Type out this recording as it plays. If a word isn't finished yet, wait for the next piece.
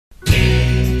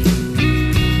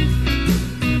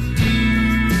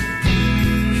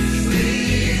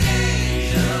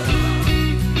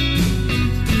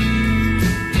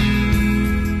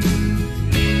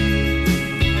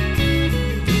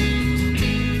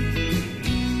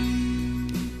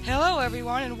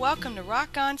everyone, and welcome to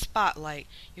Rock On Spotlight,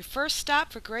 your first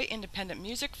stop for great independent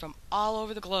music from all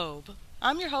over the globe.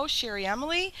 I'm your host, Sherry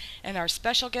Emily, and our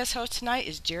special guest host tonight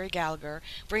is Jerry Gallagher,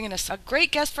 bringing us a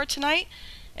great guest for tonight,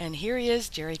 and here he is,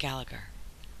 Jerry Gallagher.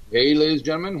 Hey, ladies and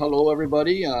gentlemen. Hello,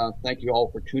 everybody. Thank you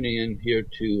all for tuning in here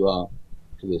to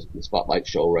the Spotlight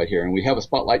show right here. And we have a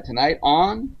spotlight tonight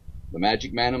on the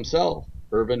Magic Man himself,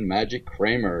 Irvin Magic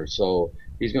Kramer. So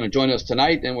he's going to join us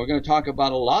tonight, and we're going to talk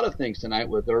about a lot of things tonight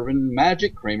with Irvin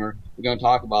Magic Kramer. We're going to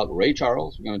talk about Ray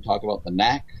Charles. We're going to talk about the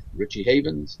Knack, Richie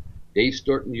Havens, Dave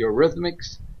Stewart and the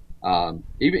Eurythmics,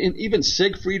 even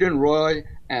Siegfried and Roy,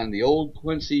 and the old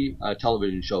Quincy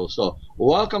television show. So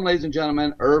welcome, ladies and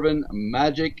gentlemen, Irvin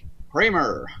Magic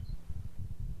Kramer.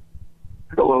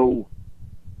 Hello.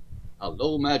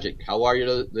 Hello, Magic. How are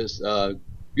you this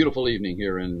beautiful evening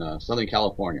here in Southern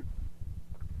California?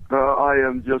 I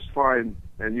am just fine.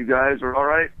 And you guys are all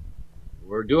right?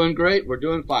 We're doing great. We're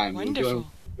doing fine. Wonderful.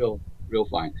 We're doing real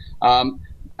fine.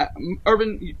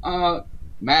 Irvin,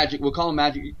 Magic, we'll call him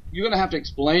Magic. You're going to have to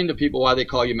explain to people why they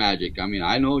call you Magic. I mean,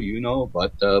 I know, you know,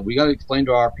 but we got to explain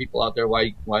to our people out there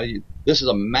why this is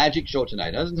a magic show tonight.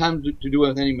 It doesn't have to do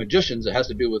with any magicians. It has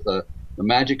to do with the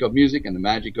magic of music and the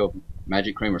magic of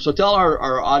Magic Kramer. So tell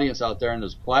our audience out there, and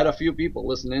there's quite a few people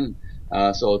listening,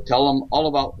 so tell them all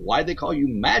about why they call you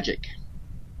Magic.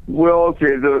 Well,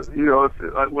 okay,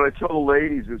 when I tell the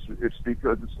ladies, it's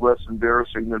because it's less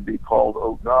embarrassing than be called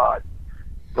 "Oh God,"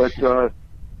 but the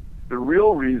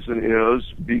real reason is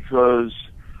because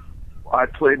I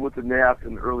played with the Knack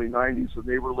in the early '90s, and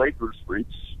they were Lakers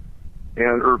freaks,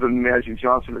 and Irvin Magic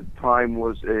Johnson at the time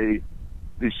was the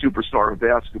superstar of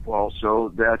basketball,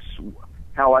 so that's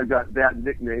how I got that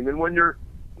nickname. And when you're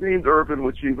named Irvin,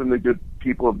 which even the good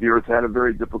people of the earth had a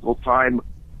very difficult time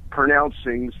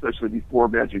pronouncing, especially before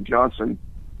Magic Johnson,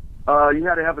 you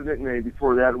had to have a nickname.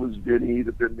 Before that, it was Vinny,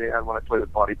 the Big Man. When I played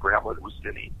with Bonnie Bramlett, it was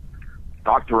Vinny,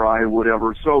 Dr. I,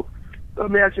 whatever. So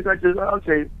Magic, I just,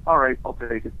 okay, all right, I'll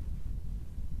take it.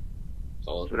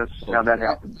 So that's how that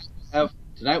happens.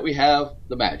 Tonight we have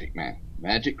the Magic Man,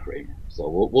 Magic Kramer. So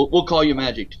we'll call you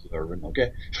Magic too, Irvin,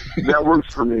 okay? That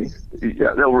works for me.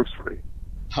 Yeah, that works for me.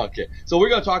 Okay. So we're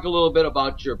going to talk a little bit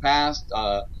about your past,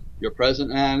 your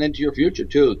present, and into your future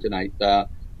too tonight.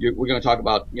 We're going to talk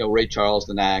about, Ray Charles,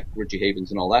 the Knack, Richie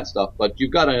Havens, and all that stuff. But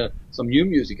you've got some new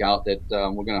music out that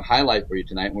we're going to highlight for you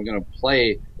tonight. And we're going to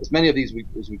play as many of these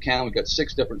as we can. We've got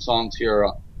 6 different songs here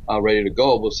ready to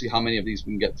go. We'll see how many of these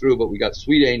we can get through. But we got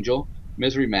Sweet Angel,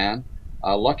 Misery Man,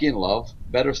 Lucky in Love,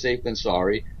 Better Safe Than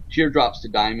Sorry, Teardrops to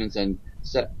Diamonds, and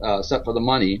Set for the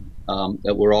Money.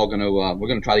 That we're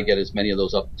going to try to get as many of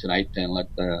those up tonight and let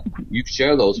you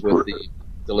share those with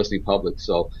the listening public.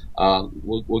 So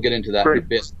we'll get into that in a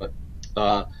bit. But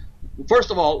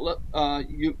first of all,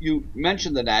 you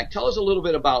mentioned the Knack. Tell us a little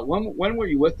bit about when were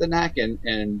you with the Knack,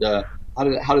 and how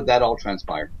did that all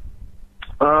transpire?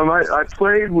 I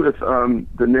played with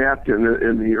the Knack in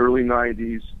the early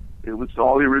 '90s. It was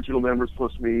all the original members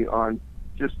plus me on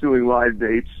just doing live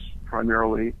dates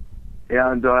primarily,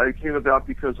 and it came about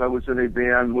because I was in a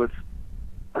band with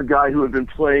a guy who had been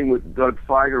playing with Doug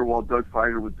Feiger while Doug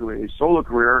Feiger was doing a solo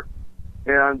career.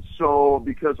 And so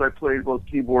because I played both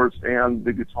keyboards and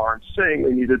the guitar and sing,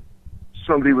 they needed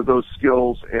somebody with those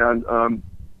skills. And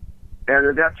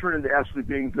that turned into actually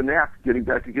being the Knack, getting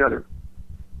back together.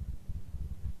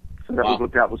 So that was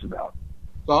what that was about.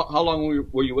 So how long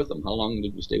were you with them? How long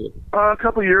did you stay with them? A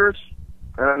couple of years.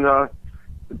 And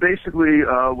basically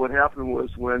what happened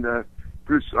was when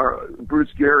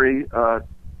Bruce Gary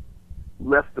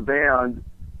left the band,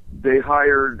 they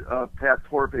hired Pat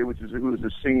Torpe, who was a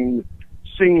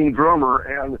singing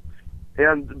drummer,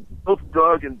 and both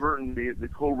Doug and Burton, the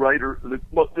co-writer, the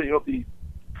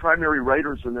primary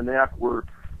writers in the Knack, were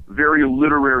very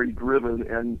literary driven,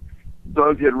 and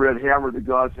Doug had read Hammer the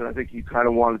Gods, and I think he kind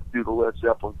of wanted to do the Led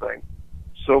Zeppelin thing.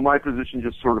 So my position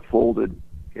just sort of folded,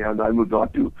 and I moved on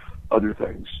to other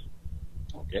things.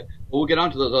 Okay. Well, we'll get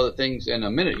on to those other things in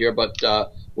a minute here, but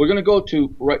we're going to go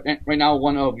to right now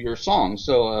one of your songs.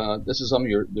 So this is some of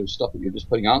your stuff that you're just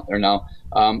putting out there now.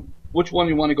 Which one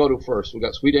do you want to go to first? We've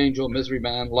got Sweet Angel, Misery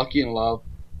Man, Lucky in Love,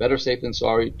 Better Safe Than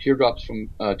Sorry, Teardrops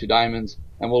to Diamonds,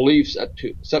 and we'll leave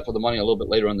Set for the Money a little bit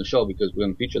later on the show because we're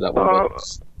going to feature that one.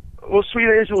 Well, Sweet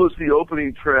Angel is the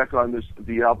opening track on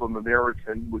the album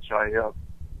American, which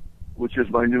is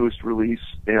my newest release,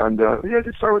 and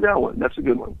just start with that one. That's a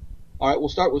good one. All right, we'll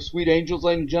start with Sweet Angels,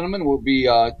 ladies and gentlemen. We'll be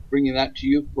bringing that to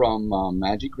you from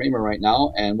Magic Kramer right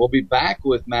now, and we'll be back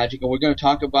with Magic, and we're going to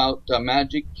talk about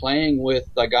Magic playing with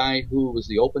a guy who was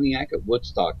the opening act at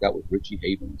Woodstock. That was Richie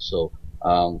Havens. So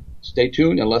stay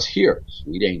tuned, and let's hear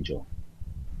Sweet Angel.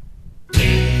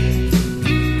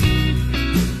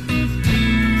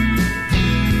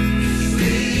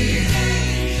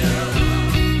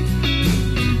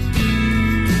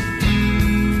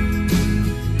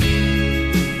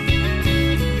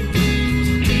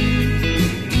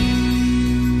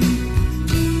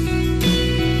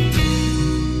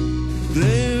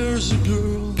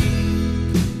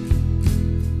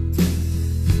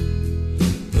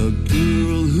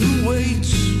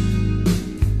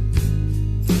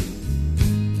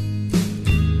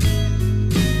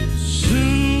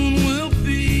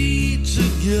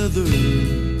 together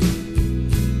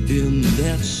in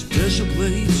that special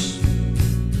place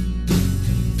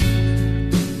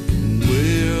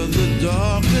where the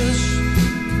darkness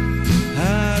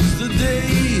hides the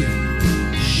day.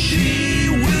 She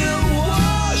will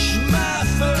wash my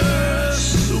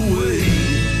thirst away.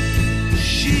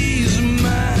 She's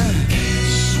my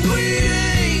sweet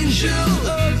angel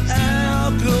of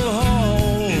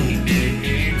alcohol.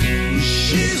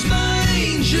 She's my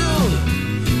angel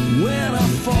when I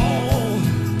fall.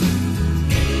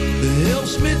 It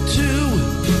helps me to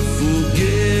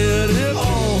forget it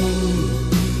all.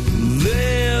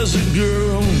 There's a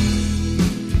girl,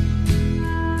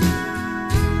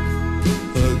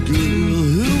 a girl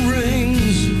who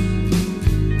rings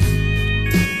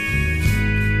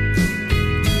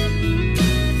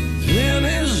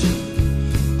pennies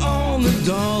on the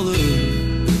dollar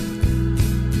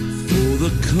for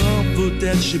the comfort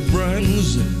that she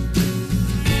brings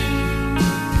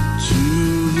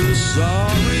to the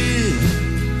sorry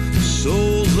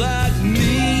souls like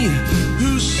me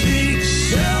who seek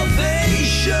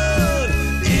salvation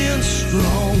in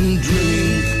strong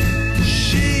drink.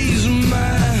 She's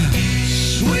my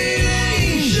sweet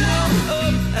angel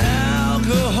of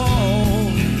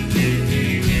alcohol.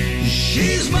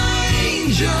 She's my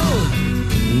angel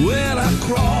when I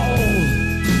crawl.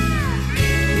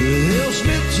 It helps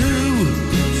me to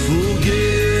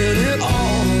forget it all.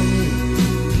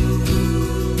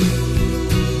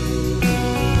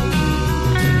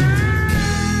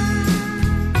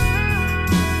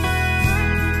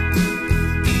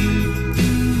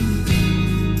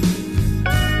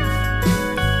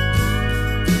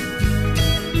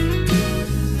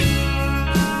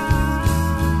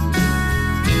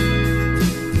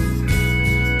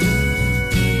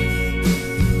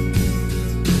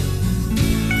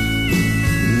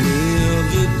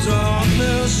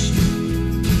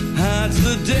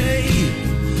 The day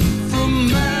from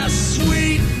my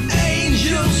sweet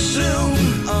angel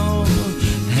soon. I'll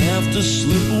have to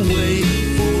slip away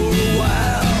for a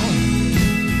while.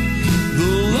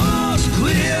 The law's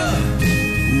clear,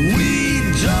 we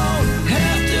don't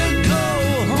have to go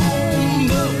home,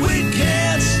 but we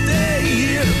can't stay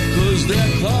here, 'cause that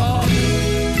clock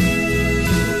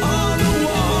on the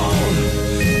wall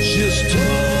just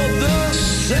told the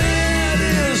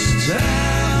saddest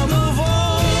time of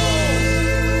all.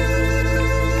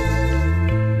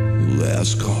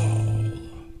 Last call.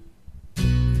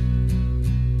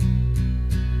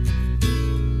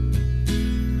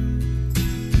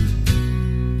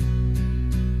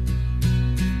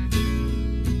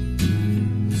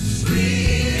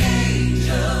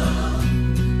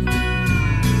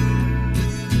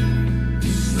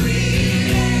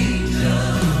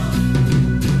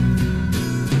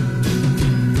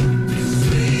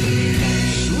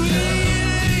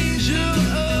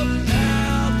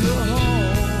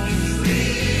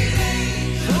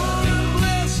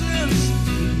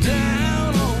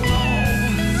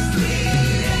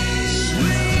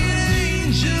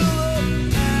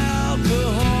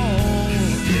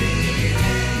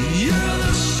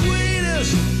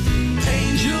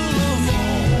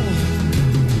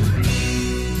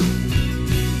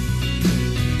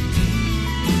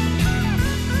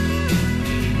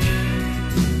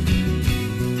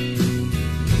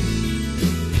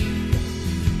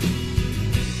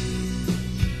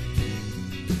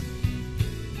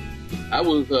 That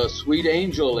was Sweet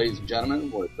Angel, ladies and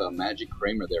gentlemen, with Magic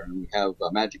Kramer there. And we have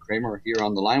Magic Kramer here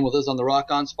on the line with us on the Rock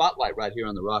On Spotlight right here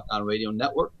on the Rock On Radio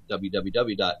Network,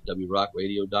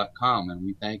 www.wrockradio.com. And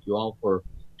we thank you all for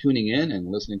tuning in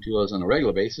and listening to us on a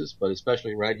regular basis, but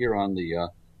especially right here on the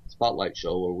Spotlight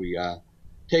Show, where we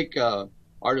take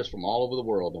artists from all over the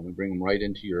world and we bring them right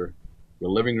into your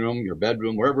living room, your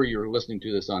bedroom, wherever you're listening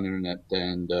to this on the internet.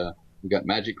 And we got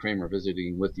Magic Kramer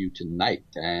visiting with you tonight,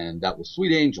 and that was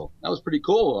Sweet Angel. That was pretty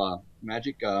cool,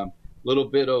 Magic. Little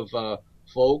bit of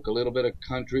folk, a little bit of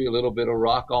country, a little bit of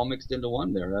rock, all mixed into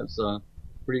one there. That's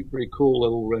pretty cool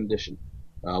little rendition.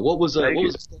 What was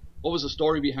the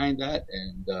story behind that,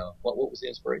 and what was the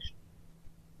inspiration?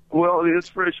 Well, the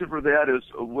inspiration for that is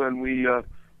when we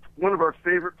one of our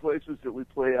favorite places that we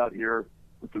play out here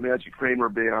with the Magic Kramer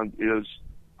Band is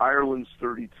Ireland's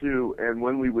 32, and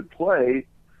when we would play,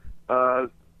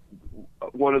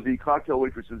 one of the cocktail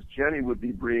waitresses, Jenny, would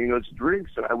be bringing us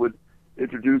drinks, and I would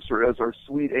introduce her as our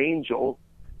Sweet Angel,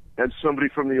 and somebody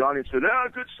from the audience said,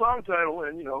 good song title,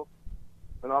 and, you know,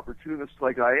 an opportunist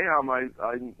like I am, I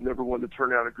never wanted to turn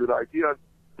down a good idea.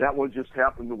 That one just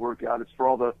happened to work out. It's for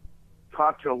all the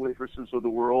cocktail waitresses of the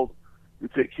world who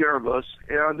take care of us,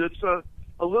 and it's a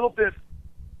little bit,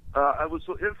 I was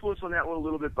influenced on that one a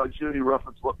little bit by Judy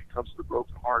Ruffins' What Becomes the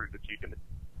Broken Hearted, if you can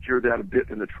hear that a bit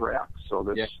in the track. So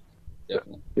that's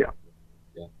definitely. Yeah.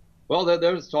 Well,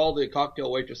 there's all the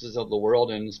cocktail waitresses of the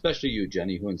world, and especially you,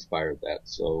 Jenny, who inspired that.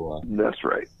 So that's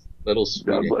right. Little sweet.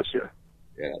 God bless you.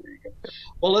 Yeah, there you go.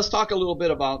 Well, let's talk a little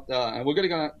bit about, and we're going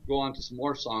to go on to some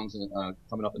more songs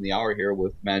coming up in the hour here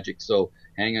with Magic. So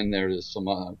hang in there. There's some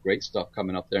great stuff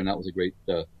coming up there, and that was a great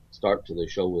start to the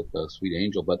show with Sweet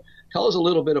Angel. But tell us a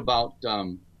little bit about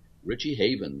Richie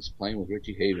Havens, playing with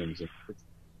Richie Havens. It's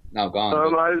now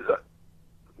gone. How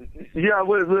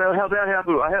that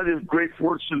happened, I had the great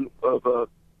fortune of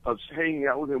hanging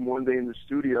out with him one day in the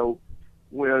studio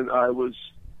when I was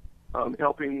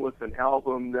helping with an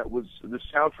album that was the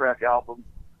soundtrack album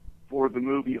for the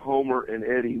movie Homer and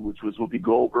Eddie, which was Whoopi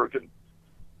Goldberg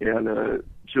and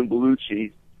Jim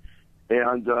Belushi.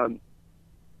 And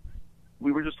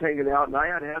we were just hanging out, and I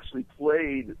had actually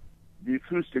played the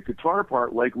acoustic guitar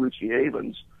part like Richie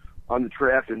Havens on the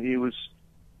track, and he was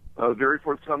very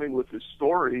forthcoming with his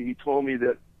story. He told me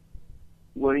that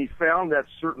when he found that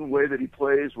certain way that he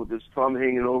plays with his thumb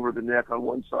hanging over the neck on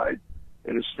one side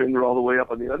and his finger all the way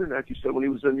up on the other neck, he said when he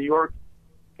was in New York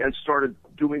and started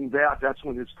doing that, that's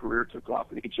when his career took off,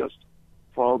 and he just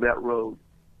followed that road.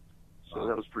 So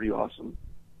that was pretty awesome.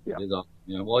 Yeah.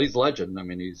 Well, he's legend. I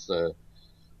mean, he's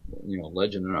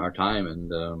legend in our time,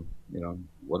 and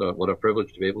what a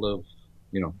privilege to be able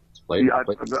to play.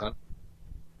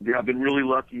 I've been really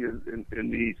lucky in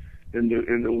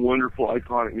the wonderful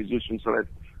iconic musicians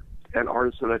and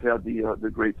artists that I've had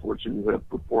the great fortune to have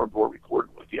performed or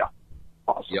recorded with. Yeah,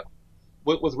 awesome. Yeah.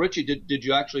 With Richie, did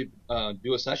you actually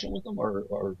do a session with him or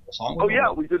a song? Oh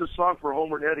yeah, we did a song for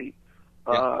Homer and Eddie.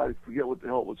 I forget what the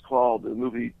hell it was called. The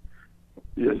movie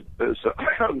is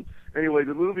anyway.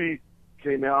 The movie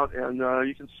came out, and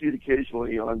you can see it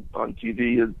occasionally on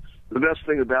TV. And the best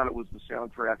thing about it was the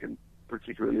soundtrack, and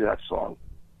particularly that song.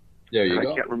 There you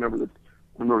go. I can't remember the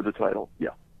title.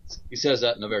 Yeah. He says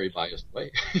that in a very biased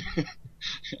way.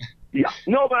 Yeah.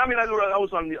 No, but I mean, I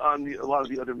was on a lot of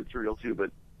the other material too.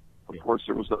 But of course,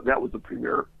 that was the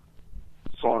premiere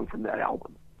song from that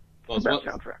album, from that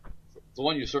soundtrack. It's the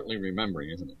one you're certainly remembering,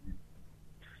 isn't it?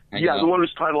 The one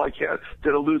whose title I can't,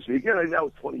 that eludes me. Again, that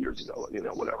was 20 years ago,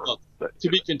 whatever. Well, but, to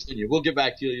be continued. We'll get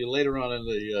back to you later on in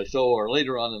the show or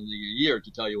later on in the year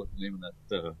to tell you what the name of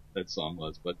that song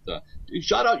was. But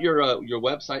shout out your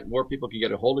website, more people can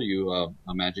get a hold of you,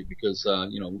 Magic, because a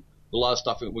lot of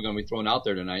stuff we're going to be throwing out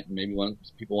there tonight, and maybe when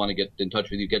people want to get in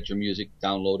touch with you, get your music,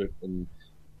 download it, and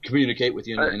communicate with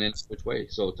you in any which way.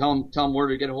 So tell them where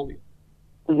to get a hold of you.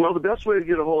 Well, the best way to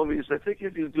get a hold of me is I think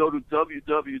if you go to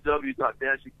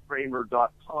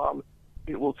www.magickramer.com,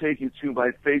 it will take you to my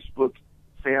Facebook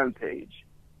fan page,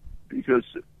 because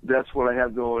that's what I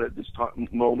have going at this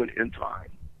moment in time.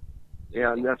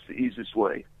 And that's the easiest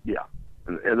way, yeah.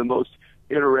 And the most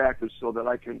interactive, so that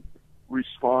I can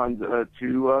respond to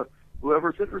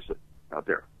whoever's interested out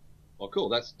there. Well, cool.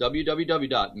 That's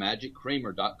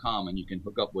www.magickramer.com, and you can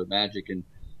hook up with Magic and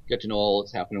get to know all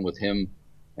that's happening with him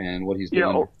and what he's doing.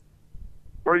 Yeah,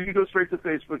 or you can go straight to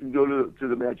Facebook and go to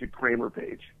the Magic Kramer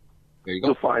page. There you go.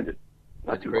 You'll find it.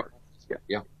 Not too hard.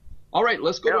 Yeah. All right,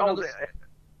 let's go to another.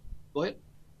 Go ahead.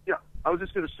 Yeah, I was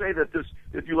just going to say that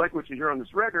if you like what you hear on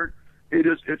this record,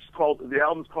 the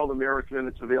album's called American.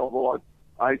 It's available on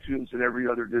iTunes and every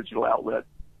other digital outlet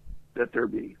that there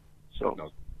be. So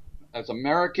that's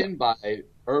American by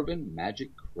Urban Magic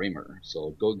Kramer.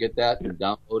 So go get that and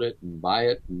download it and buy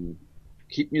it and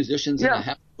keep musicians in a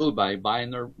happy mood by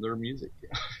buying their music.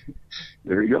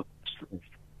 There you go.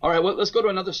 All right, well, let's go to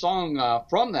another song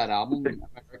from that album,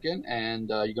 American, and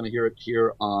you're going to hear it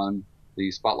here on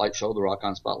the Spotlight Show, the Rock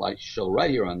On Spotlight Show, right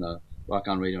here on the Rock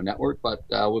On Radio Network. But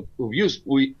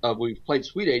we've played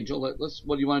Sweet Angel.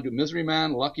 What do you want to do? Misery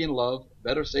Man, Lucky in Love,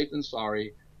 Better Safe Than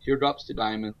Sorry, Teardrops to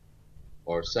Diamond,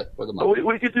 or Set for the Month?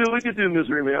 We could do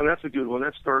Misery Man. That's a good one.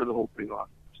 That started the whole thing off.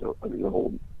 So I mean, the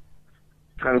whole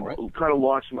kind of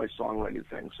launched my songwriting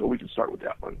thing. So we can start with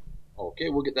that one. Okay,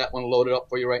 we'll get that one loaded up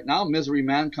for you right now. Misery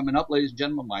Man coming up, ladies and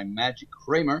gentlemen, by Magic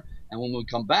Kramer. And when we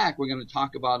come back, we're going to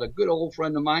talk about a good old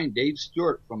friend of mine, Dave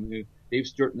Stewart, from Dave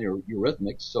Stewart and the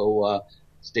Eurythmics. So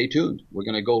stay tuned. We're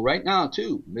going to go right now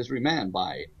to Misery Man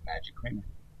by Magic Kramer.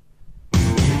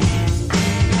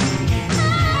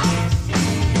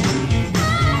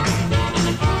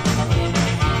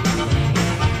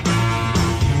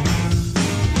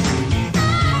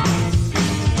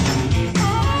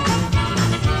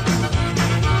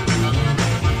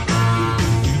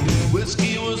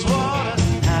 Whiskey was water,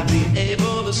 I'd be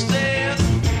able to stand.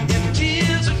 If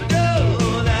tears are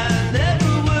gold, I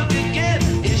never work again.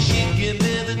 If she'd give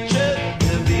me the truth,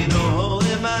 there'd be no hole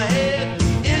in my head.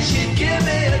 If she'd give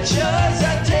me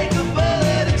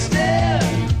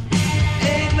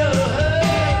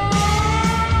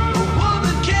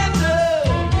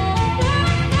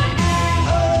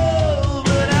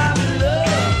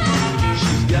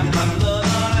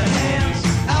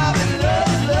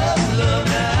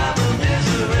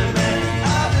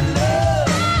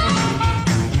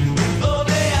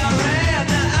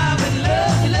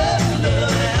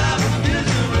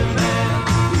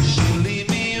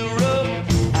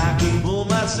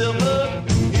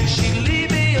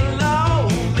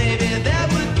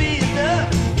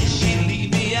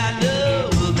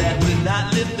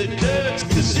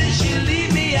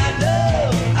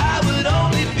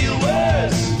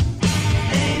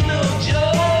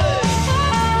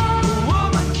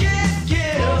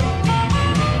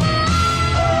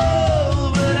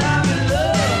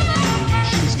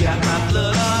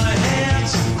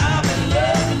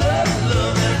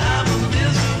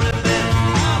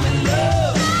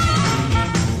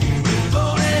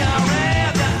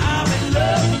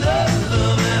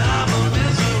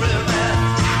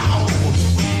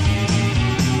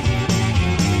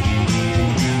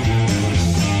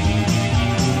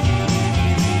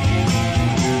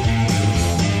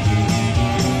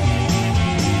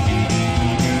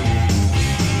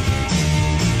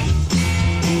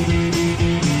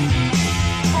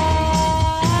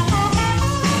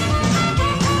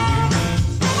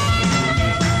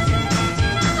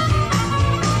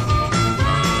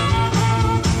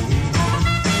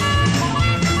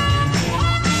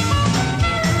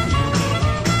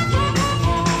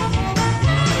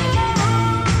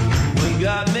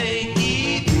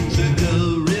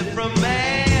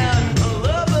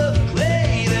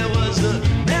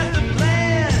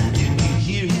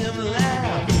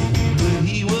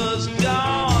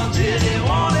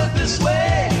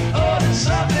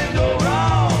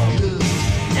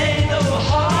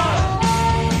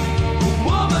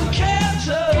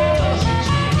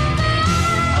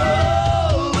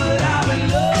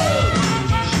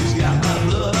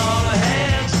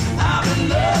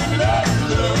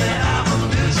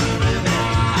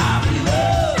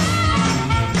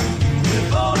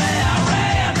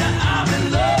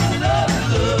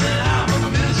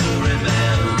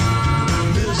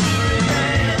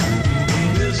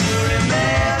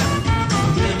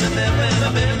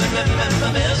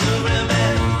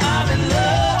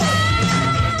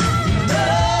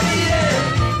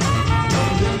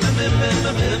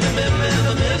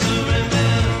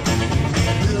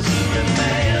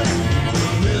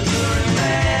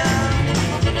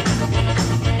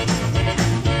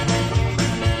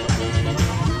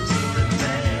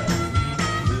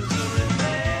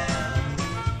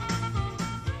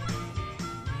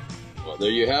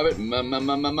you have it,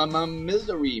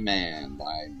 Misery Man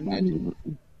by Magic.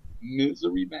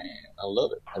 Misery Man. I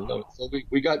love it. I love it. So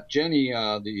we got Jenny,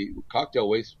 the cocktail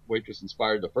waitress,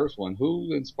 inspired the first one.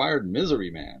 Who inspired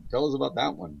Misery Man? Tell us about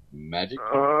that one, Magic.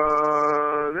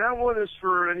 That one is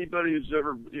for anybody who's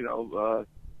ever,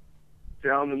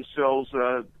 found themselves,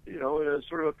 in a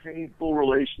sort of a painful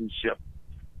relationship.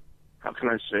 How can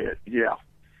I say it? Yeah.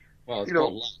 Well, it's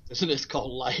called life, isn't it? It's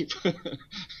called life.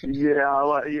 Yeah.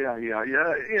 Well,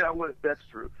 that's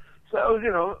true. So,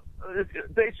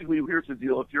 basically, here's the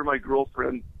deal. If you're my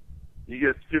girlfriend, you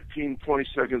get 15, 20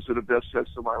 seconds of the best sex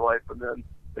of my life, and then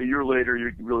a year later,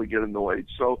 you really get annoyed.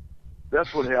 So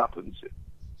that's what happens.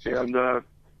 And,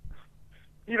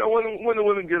 when the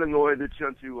women get annoyed, they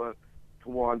tend to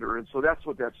wander. And so that's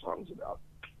what that song's about.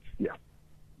 Yeah.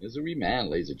 Misery Man,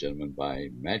 ladies and gentlemen, by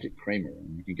Magic Kramer.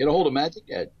 And you can get a hold of Magic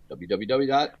at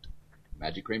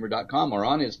www.magickramer.com or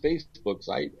on his Facebook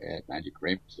site at Magic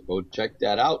Kramer. So go check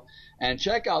that out. And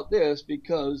check out this,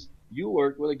 because you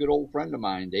worked with a good old friend of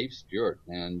mine, Dave Stewart.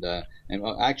 And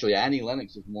actually, Annie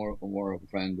Lennox is more of a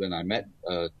friend than I met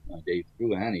Dave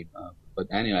through Annie.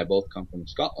 But Annie and I both come from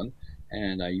Scotland,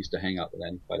 and I used to hang out with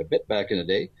Annie quite a bit back in the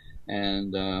day.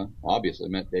 And obviously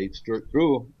met Dave Stewart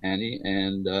through Annie,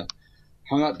 and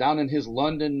hung out down in his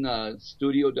London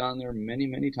studio down there many,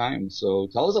 many times. So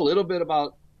tell us a little bit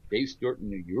about Dave Stewart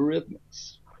and the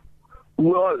Eurythmics.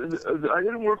 Well, I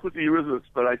didn't work with the Eurythmics,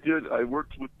 but I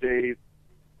worked with Dave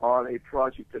on a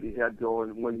project that he had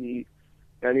going when he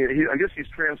I guess he's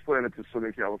transplanted to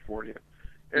Southern California.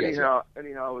 Anyhow,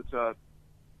 it's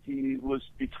he was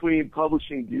between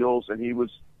publishing deals, and he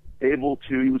was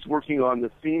working on the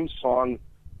theme song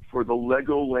for the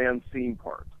Legoland theme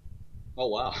park. Oh,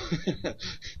 wow.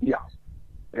 Yeah.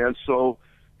 And so,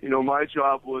 my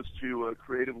job was to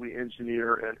creatively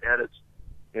engineer and edit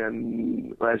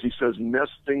and, as he says, mess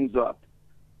things up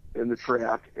in the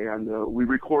track. And we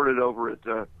recorded over at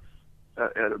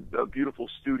a beautiful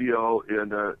studio in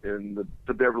the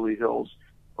Beverly Hills,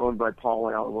 owned by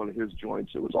Paul Allen, one of his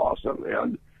joints. It was awesome.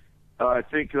 And I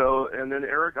think, and then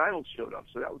Eric Idle showed up,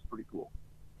 so that was pretty cool.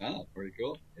 Oh, pretty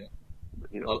cool. Yeah.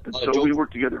 So we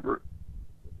worked together for.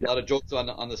 A lot of jokes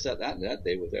on the set that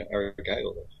day with Eric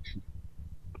Idle.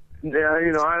 Yeah,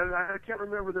 I can't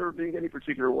remember there being any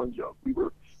particular one joke. We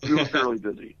were fairly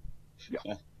busy.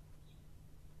 Yeah.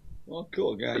 Well,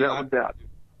 cool guy.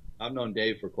 I've known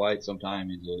Dave for quite some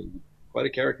time. He's quite a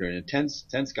character, and a tense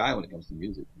guy when it comes to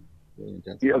music. Really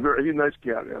intense. Yeah, he's a nice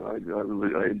cat, man. I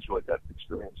enjoyed that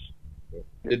experience.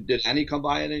 Did Annie come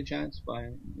by at any chance?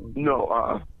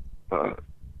 No.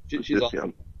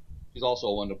 She's also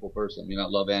a wonderful person. I mean, I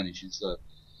love Annie. She does a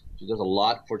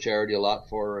lot for charity, a lot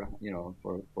for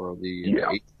for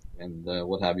the and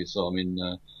what have you. So I mean,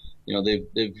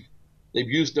 they've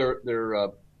used their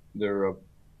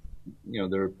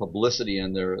publicity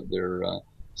and their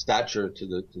stature to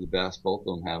the best. Both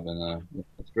of them have, and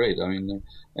that's great. I mean,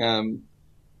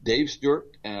 Dave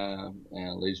Stewart,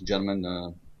 ladies and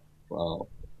gentlemen,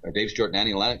 Dave Stewart and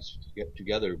Annie Lennox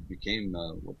together became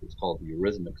what was called the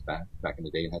Eurythmics back in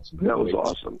the day, and had some. That was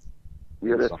awesome.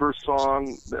 Yeah, that first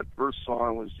song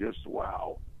was just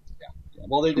wow. Yeah.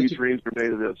 Well, Sweet Dreams are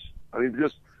made of this. I mean,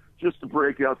 just the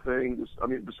breakout thing.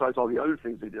 Besides all the other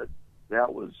things they did,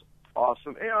 that was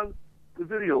awesome, and the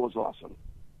video was awesome.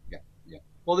 Yeah.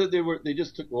 Well, they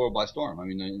just took the world by storm. I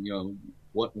mean,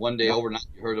 one day overnight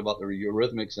you heard about the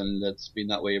Eurythmics, and that's been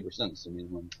that way ever since. I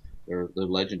mean, they're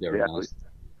legendary now.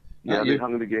 Yeah, they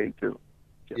hung in the game too.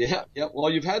 Yeah. Well,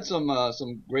 you've had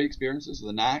some great experiences with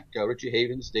the Knack, Richie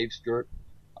Havens, Dave Stewart,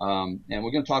 and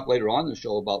we're going to talk later on in the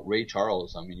show about Ray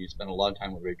Charles. I mean, you spent a lot of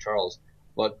time with Ray Charles,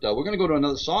 but we're going to go to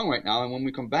another song right now, and when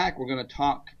we come back, we're going to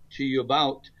talk to you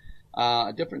about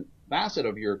a different facet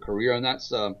of your career, and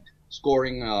that's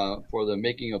scoring for the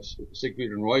making of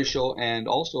Siegfried and Roy show, and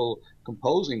also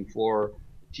composing for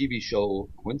the TV show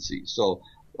Quincy. So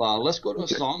let's go to a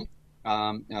song.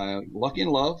 Lucky in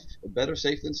Love, Better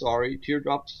Safe Than Sorry,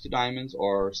 Teardrops to Diamonds,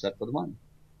 or Set for the Money.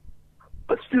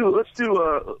 Let's do Lucky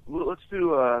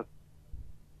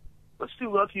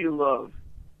in Love.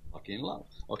 Lucky in Love.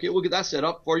 Okay, we'll get that set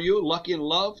up for you. Lucky in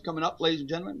Love coming up, ladies and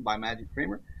gentlemen, by Magic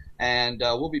Kramer. And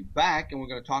we'll be back, and we're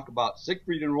going to talk about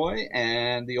Siegfried and Roy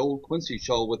and the old Quincy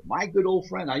show with my good old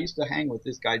friend. I used to hang with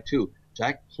this guy too,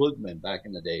 Jack Klugman, back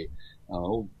in the day.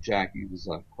 Old Jack, he was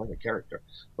quite a character.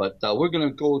 But we're going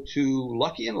to go to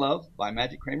Lucky in Love by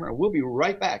Magic Kramer, and we'll be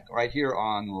right back right here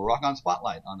on Rock On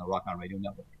Spotlight on the Rock On Radio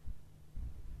Network.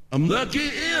 I'm lucky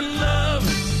in love,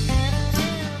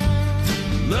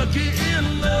 lucky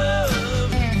in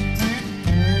love.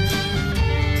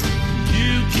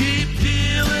 You keep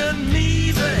dealing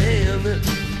me the hand that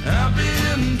I've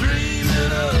been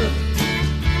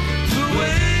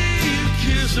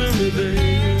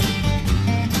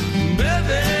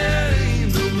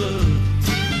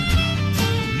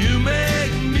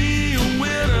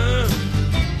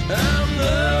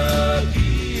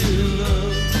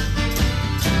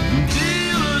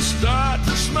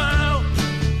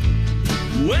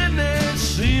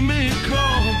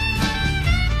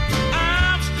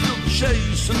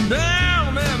and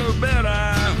down at her bed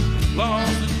I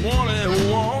lost this one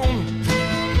and one.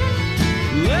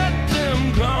 Let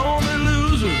them call me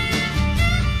loser,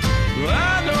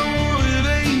 I know it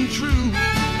ain't true.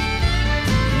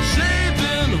 They've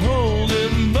been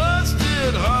holding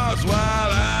busted hearts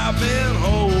while I've been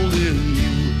holding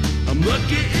you. I'm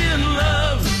lucky in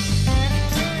love,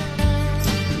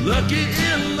 lucky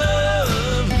in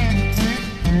love.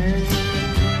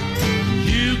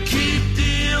 You keep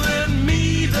dealing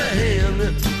me the hand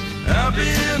that I've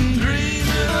been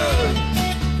dreaming of.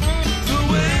 The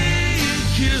way you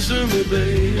kissing me,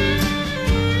 baby,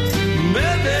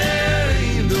 bet there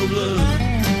ain't no blood.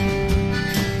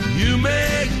 You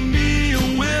make me a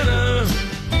winner,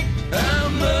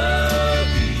 I'm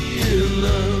lucky in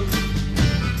love.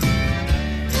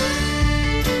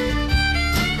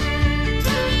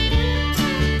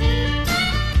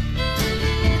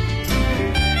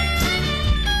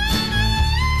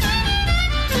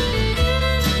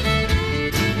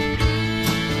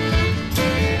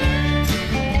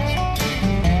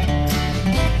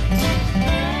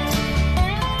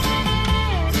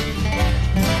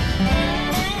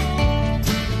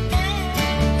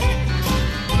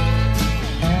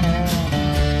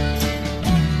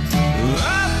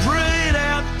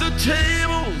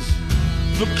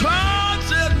 The cards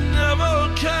that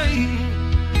never came,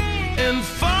 and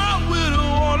fought with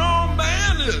one-armed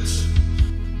bandits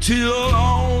till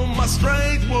all my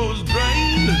strength was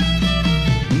drained.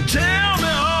 Tell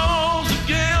me all's a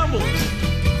gamble,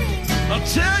 I'll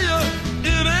tell you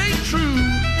it ain't true.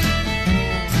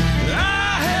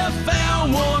 I have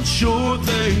found one sure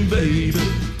thing, baby,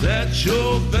 that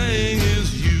sure thing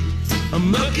is you.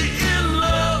 I'm lucky in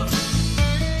love,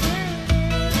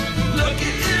 lucky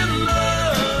in love.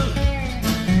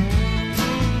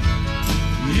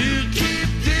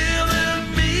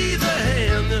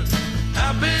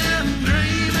 I've been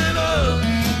dreaming of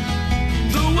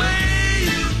the way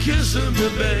you kissing me,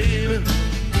 baby.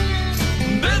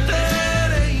 Bet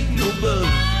that ain't no bug.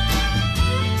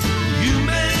 You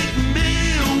make me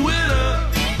a winner.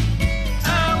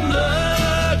 I'm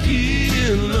lucky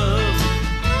in love,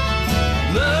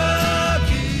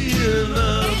 lucky in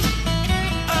love.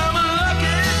 I'm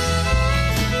lucky,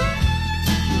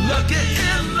 lucky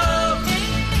in love.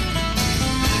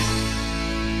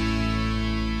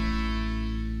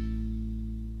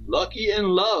 Lucky in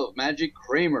Love, Magic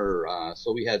Kramer.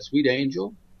 So we had Sweet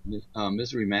Angel,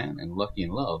 Misery Man, and Lucky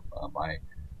in Love by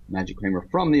Magic Kramer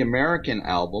from the American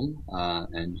album.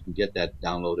 And you can get that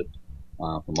downloaded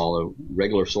from all the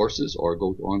regular sources, or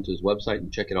go onto his website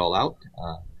and check it all out,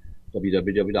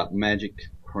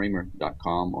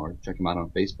 www.magickramer.com, or check him out on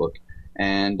Facebook.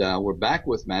 And we're back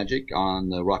with Magic on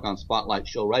the Rock On Spotlight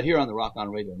show right here on the Rock On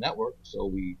Radio Network. So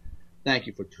we thank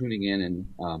you for tuning in and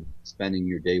spending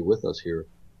your day with us here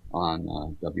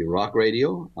on W Rock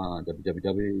Radio,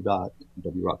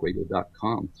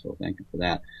 www.wrockradio.com. So thank you for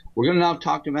that. We're going to now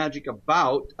talk to Magic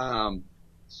about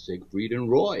Siegfried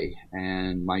and Roy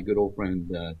and my good old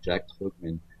friend Jack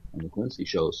Hookman on the Quincy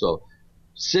Show. So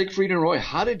Siegfried and Roy,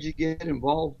 how did you get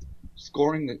involved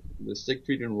scoring the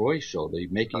Siegfried and Roy show, the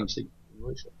making of Siegfried and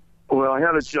Roy show? Well, I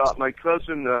had a job. My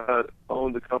cousin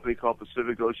owned a company called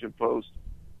Pacific Ocean Post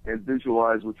and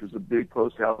Visualize, which was a big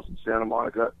post house in Santa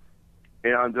Monica.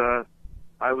 And I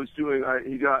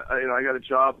got a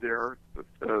job there.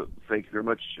 Thank you very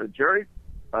much, Jerry,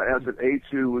 as an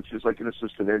A2, which is like an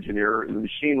assistant engineer in the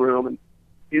machine room. And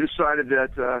he decided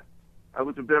that I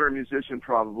was a better musician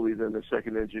probably than the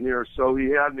second engineer, so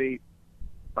he had me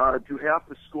do half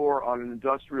the score on an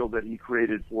industrial that he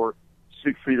created for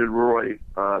Siegfried and Roy.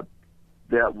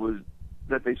 That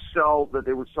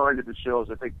they were signed at the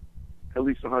shows. I think at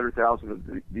least 100,000 of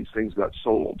these things got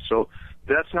sold. So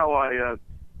that's how I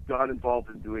got involved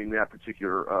in doing that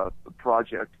particular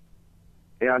project.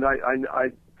 And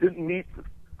I didn't meet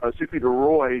Siegfried and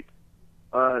Roy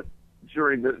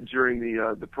during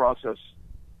the process,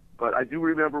 but I do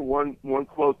remember one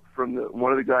quote from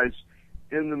one of the guys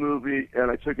in the movie, and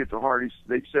I took it to heart.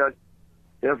 They said,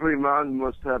 "Every man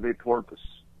must have a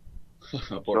porpoise."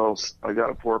 So I got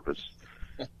a porpoise.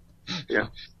 Yeah.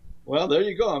 Well, there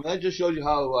you go. I mean, that just shows you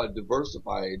how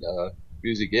diversified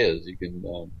music is. You can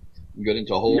get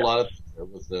into a whole lot of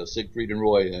with Siegfried and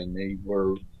Roy, and they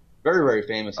were very, very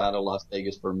famous out of Las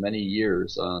Vegas for many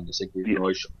years. The Siegfried and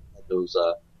Roy show had those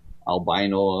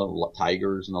albino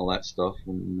tigers and all that stuff,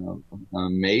 and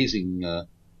amazing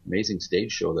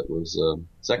stage show that was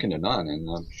second to none, and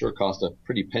I'm sure it cost a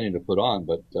pretty penny to put on.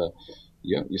 But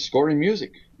you're scoring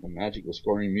music. The Magic was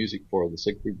scoring music for the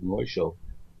Siegfried and Roy show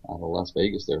out of Las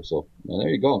Vegas there. So there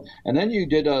you go. And then you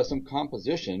did some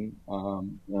composition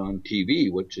on TV,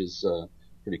 which is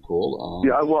pretty cool.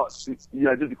 Yeah, well,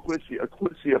 I did a Quincy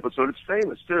episode. It's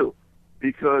famous too,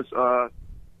 because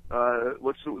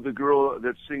what's the girl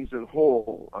that sings in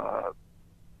Hole?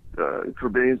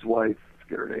 Cobain's wife, I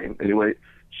forget her name. Anyway,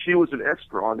 she was an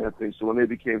extra on that thing. So when they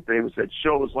became famous, that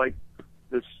show was like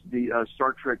the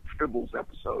Star Trek Tribbles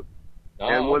episode. Oh.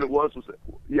 And what it was,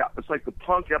 it's like the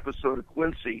punk episode of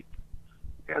Quincy.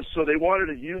 And so they wanted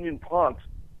a union punk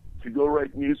to go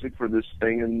write music for this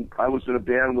thing. And I was in a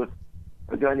band with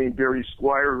a guy named Barry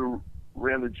Squire, who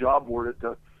ran the job board at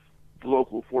the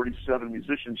local 47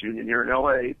 Musicians Union here in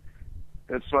L.A.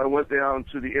 And so I went down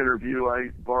to the interview.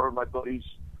 I borrowed my buddy's,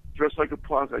 dressed like a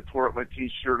punk. I tore up my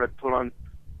T-shirt. I put on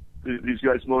these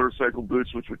guys' motorcycle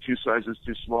boots, which were 2 sizes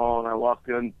too small. And I walked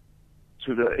in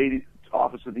to the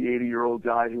office of the 80-year-old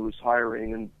guy who was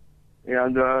hiring.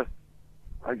 And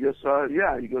I guess,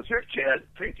 he goes, "Here, kid,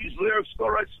 take these lyrics, go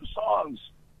write some songs."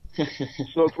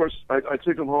 So, of course, I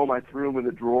took them home. I threw them in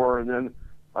the drawer, and then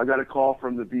I got a call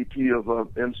from the VP of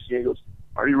MCA. He goes,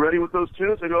 "Are you ready with those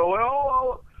tunes?" I go,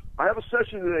 "Well, I have a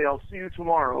session today. I'll see you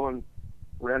tomorrow." And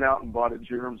ran out and bought a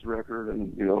Germs record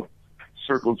and,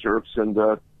 Circle Jerks, and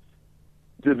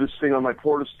did this thing on my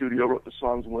Porta studio, wrote the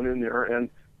songs, went in there, and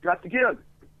got the gig.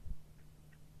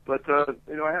 But, I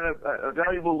had a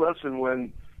valuable lesson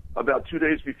when about 2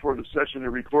 days before the session to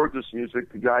record this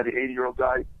music, the 80-year-old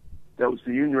guy that was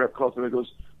the union rep calls me and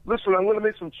goes, "Listen, I'm going to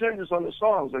make some changes on the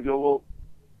songs." I go, "Well,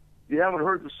 you haven't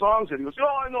heard the songs yet." He goes,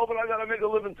 "Oh, I know, but I got to make a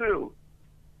living too."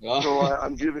 Oh. So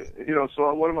I'm giving,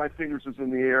 so one of my fingers is in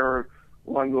the air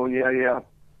while I'm going, yeah.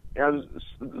 And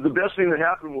the best thing that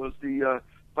happened was the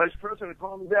vice president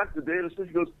called me back the day and said,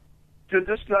 he goes, "Did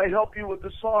this guy help you with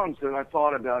the songs?" And I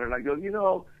thought about it, and I go,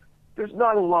 there's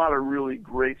not a lot of really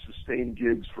great sustained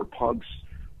gigs for punks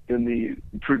in the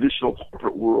traditional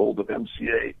corporate world of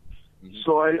MCA. Mm-hmm.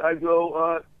 So I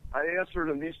go, I answered,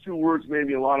 and these 2 words made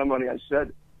me a lot of money. I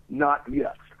said, "Not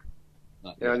yet."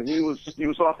 And he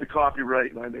was off the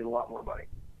copyright, and I made a lot more money.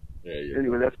 Yeah.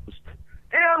 Anyway,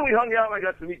 and we hung out, and I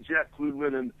got to meet Jack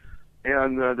Klugman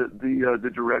and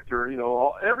the director.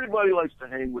 Everybody likes to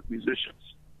hang with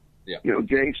musicians. Yeah.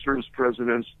 Gangsters,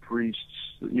 presidents,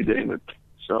 priests, you name it.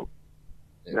 So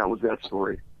that was that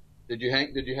story. Did you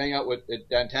hang out with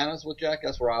Dan Tana's with Jack?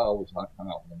 That's where I always hung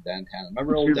out with Dan Tana.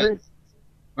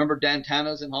 Remember Dan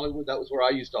Tana's in Hollywood? That was where I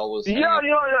used to always hang out.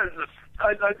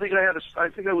 I think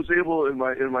I was able in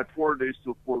my poor days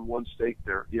to afford one steak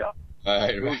there. Yeah.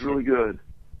 Right. It was really good.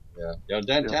 Yeah.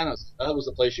 Dan Tana's, that was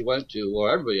the place you went to, or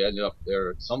everybody ended up there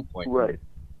at some point. Right.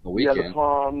 The weekend. Yeah, the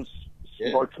Palms.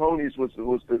 Yeah. Martoni's was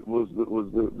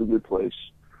the good place.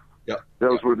 Yeah. That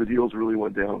was where the deals really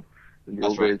went down in the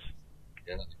old days.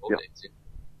 Yeah, that's the old days.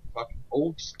 Talking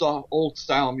old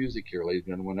style music here, ladies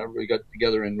and gentlemen. Everybody got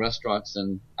together in restaurants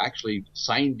and actually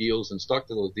signed deals and stuck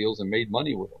to those deals and made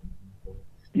money with them.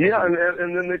 Yeah,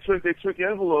 and then they took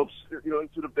envelopes,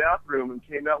 into the bathroom and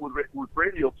came out with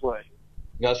radio play.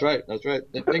 That's right.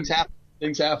 Things happen.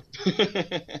 Now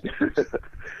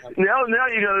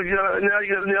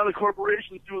the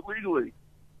corporations do it legally.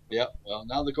 Yeah, well,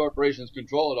 now the corporations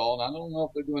control it all, and I don't know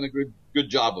if they're doing a good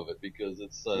job of it, because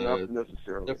it's not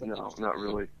necessarily. No, not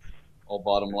really. All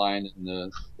bottom line,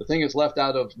 and the thing that's left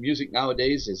out of music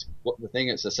nowadays is the thing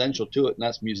that's essential to it, and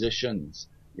that's musicians.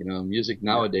 Music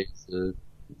nowadays, the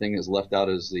thing that's left out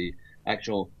is the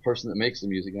actual person that makes the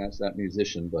music, and that's that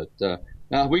musician. But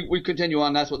now we continue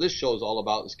on. That's what this show is all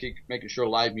about, is keep making sure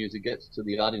live music gets to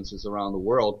the audiences around the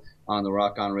world on the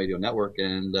Rock On Radio Network,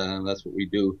 and that's what we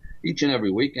do each and every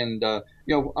week. And I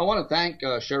want to thank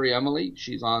Sherry Emily.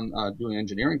 She's on doing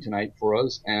engineering tonight for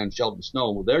us, and Sheldon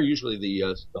Snow. Well, they're usually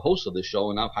the hosts of this show,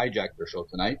 and I've hijacked their show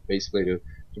tonight, basically to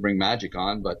bring magic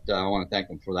on. But I want to thank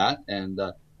them for that. And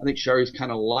I think Sherry's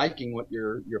kind of liking what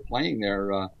you're playing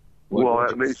there. Well,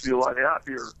 that makes me a lot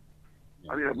happier.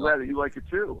 I mean, I'm glad that you like it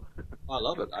too. I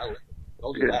love it. I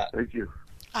told you that. Thank you.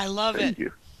 I love Thank it.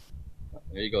 you.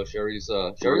 There you go, Sherry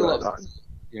loves it.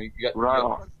 You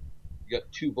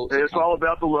got 2 votes. It's all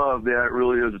about the love, man. It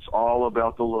really is. It's all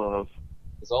about the love.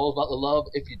 It's all about the love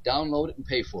if you download it and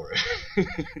pay for it.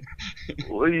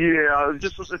 Well, yeah,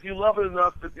 just if you love it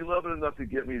enough to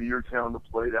get me to your town to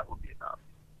play, that would be enough.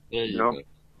 There you go.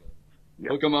 Yeah.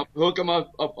 Hook 'em up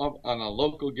on a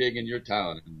local gig in your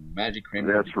town, and Magic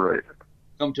Kramer. That's right.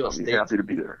 Come to I'll be happy to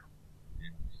be there.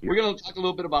 Yeah. We're going to talk a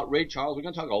little bit about Ray Charles. We're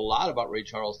going to talk a lot about Ray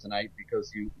Charles tonight,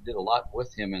 because you did a lot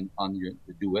with him on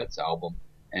the Duets album,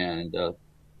 and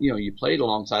you played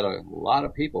alongside a lot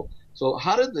of people. So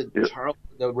how did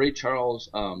the Ray Charles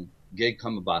gig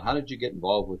come about? How did you get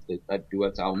involved with that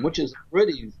Duets album, which is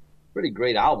pretty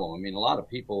great album? I mean, a lot of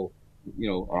people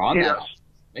are on that album.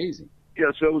 It's amazing.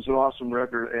 Yes, that was an awesome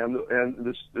record, and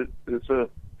it's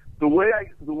the way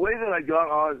that I got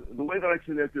on, the way that I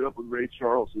connected up with Ray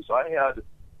Charles is I had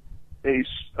a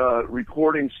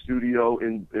recording studio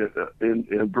in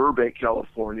Burbank,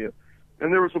 California,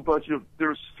 and there's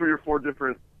 3 or 4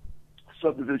 different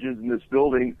subdivisions in this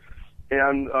building,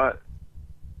 and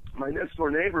my next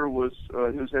door neighbor was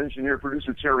his engineer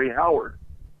producer Terry Howard.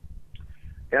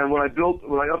 And when I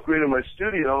upgraded my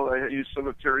studio, I used some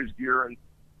of Terry's gear, and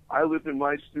I lived in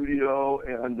my studio,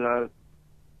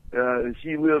 and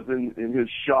he lived in his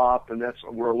shop, and that's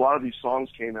where a lot of these songs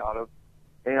came out of.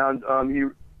 And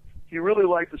he really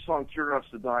liked the song "Teardrops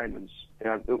to Diamonds,"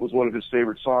 and it was one of his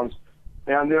favorite songs.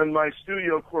 And then my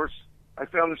studio, of course, I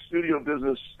found the studio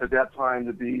business at that time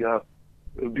to be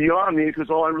beyond me, because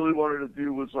all I really wanted to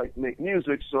do was like make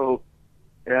music. So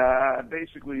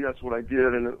basically that's what I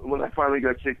did. And when I finally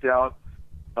got kicked out,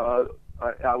 I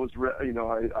was,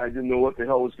 I didn't know what the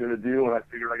hell I was going to do, and I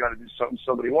figured I got to do something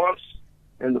somebody wants.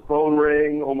 And the phone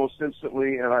rang almost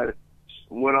instantly, and I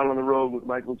went out on the road with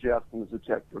Michael Jackson as a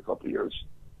tech for a couple of years,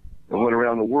 and went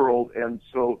around the world. And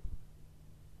so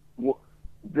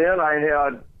then I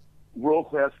had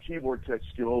world-class keyboard tech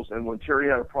skills, and when Terry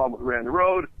had a problem with Randy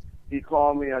Road, he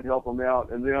called me, I'd help him out.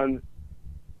 And then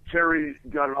Terry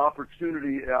got an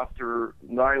opportunity after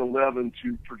 9/11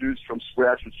 to produce from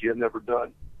scratch, which he had never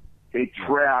done, a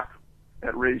track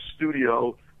at Ray's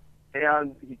studio.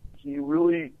 And he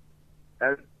really,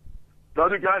 and the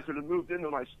other guys that had moved into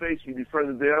my space, he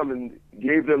befriended them and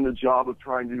gave them the job of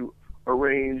trying to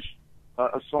arrange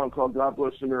a song called "God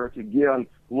Bless America" again,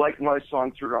 like my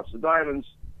song "Teardrops to Diamonds."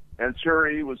 And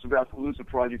Terry was about to lose the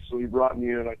project, so he brought me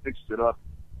in and I fixed it up.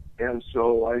 And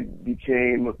so I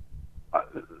became,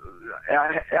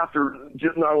 after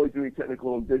just not only doing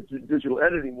technical and digital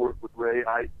editing work with Ray,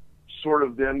 I sort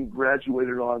of then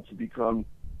graduated on to become,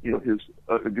 his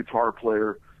a guitar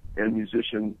player and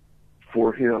musician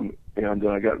for him. And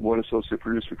I got one associate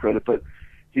producer credit, but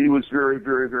he was very,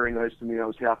 very, very nice to me. I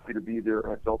was happy to be there.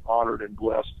 I felt honored and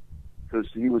blessed because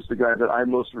he was the guy that I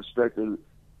most respected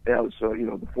as,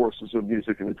 the forces of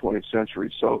music in the 20th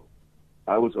century. So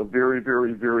I was a very,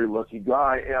 very, very lucky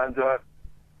guy, and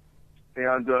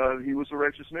he was a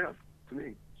righteous man to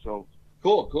me. So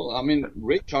cool. I mean,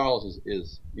 Ray Charles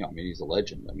is he's a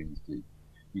legend. I mean,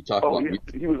 you talk about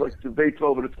he was like the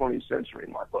Beethoven of the 20th century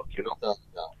in my book. Without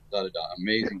a doubt,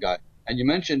 amazing guy. And you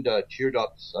mentioned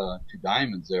Teardrops to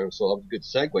Diamonds there, so that's a good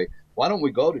segue. Why don't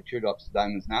we go to Teardrops to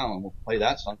Diamonds now, and we'll play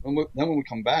that song. Then when we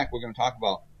come back, we're going to talk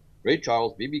about Ray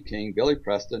Charles, B.B. King, Billy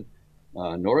Preston,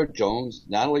 Norah Jones,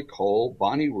 Natalie Cole,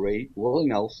 Bonnie Raitt, Willie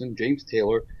Nelson, James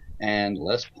Taylor, and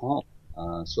Les Paul.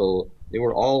 So they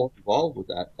were all involved with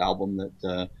that album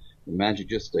that Magic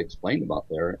just explained about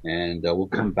there, and we'll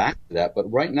come back to that.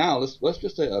 But right now, let's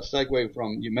just segue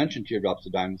from, you mentioned Teardrops to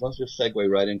Diamonds. Let's just segue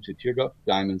right into Teardrops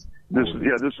to Diamonds. This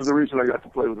is the reason I got to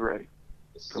play with Ray.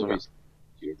 This is the reason.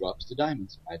 Teardrops to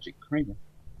Diamonds, Magic Kramer.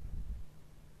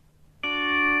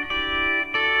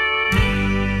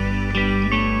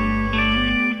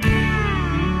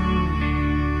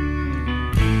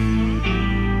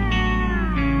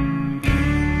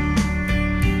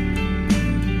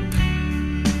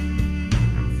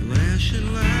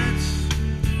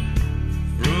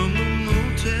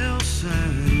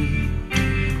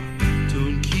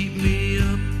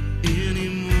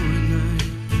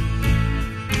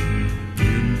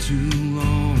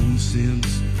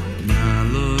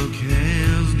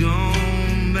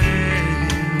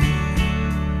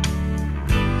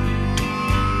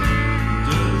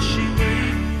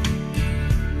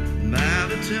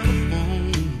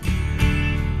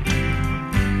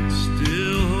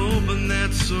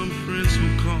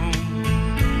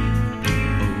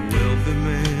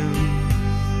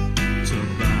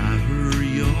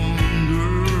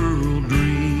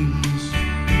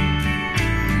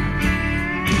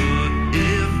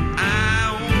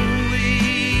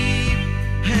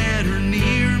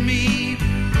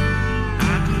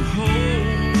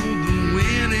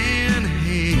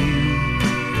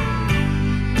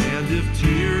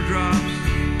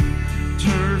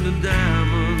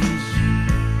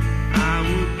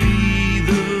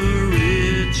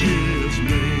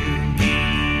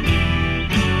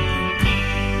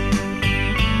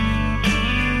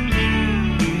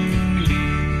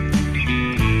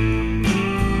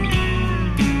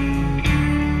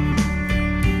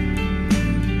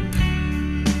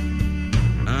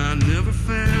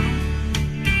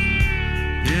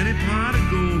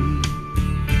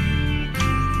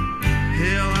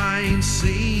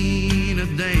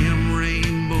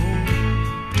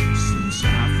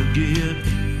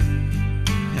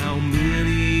 How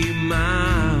many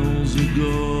miles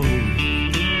ago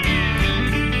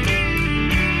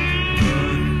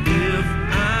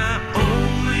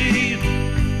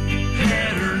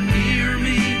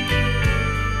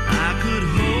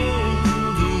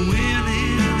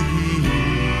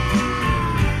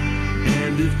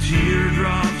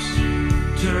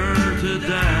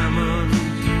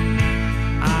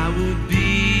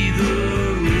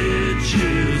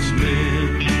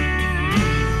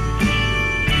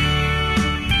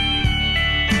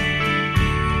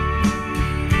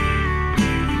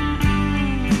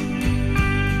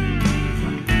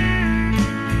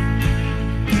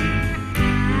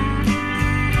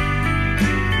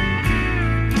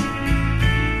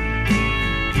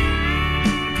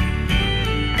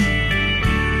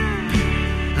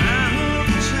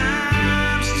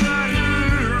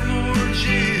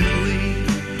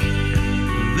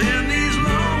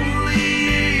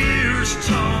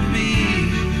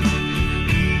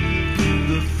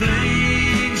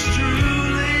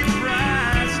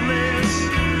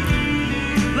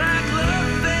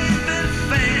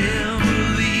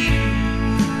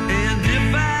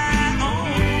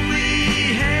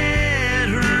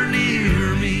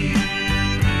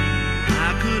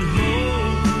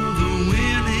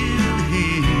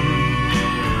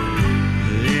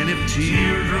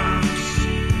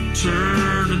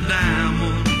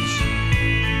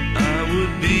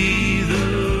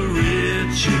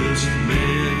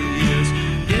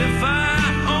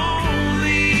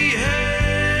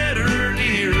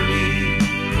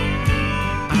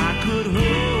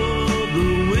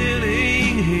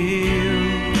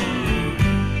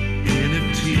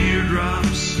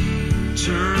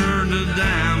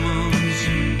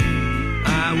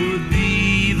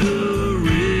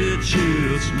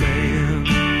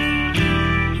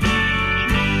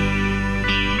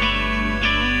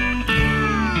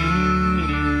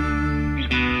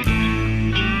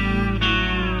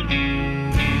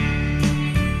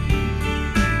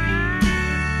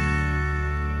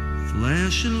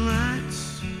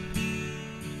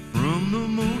on the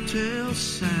motel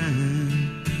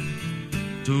sign.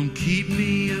 Don't keep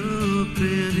me up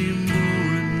anymore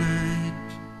at night.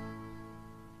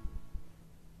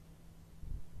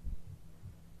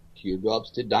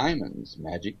 Teardrops to Diamonds,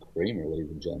 Magic Kramer,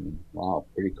 ladies and gentlemen. Wow,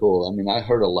 pretty cool. I mean, I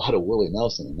heard a lot of Willie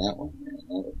Nelson in that one.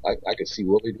 Man. I could see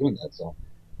Willie doing that song.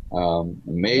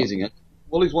 Amazing. And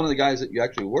Willie's one of the guys that you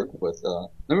actually work with.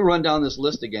 Let me run down this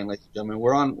list again, ladies and gentlemen.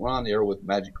 We're on the air with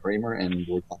Magic Kramer, and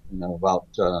we're talking about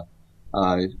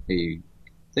a thing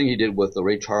he did with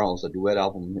Ray Charles, a duet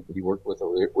album he worked with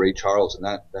Ray Charles,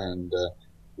 and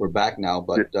we're back now.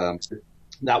 But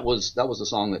that was the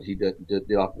song that he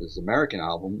did off his American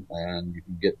album, and you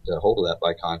can get hold of that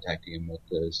by contacting him at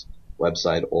his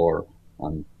website or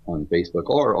on Facebook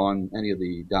or on any of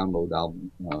the download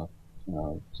album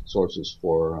sources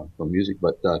for music.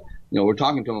 But we're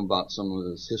talking to him about some of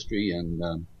his history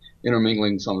and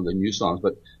intermingling some of the new songs.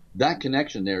 But that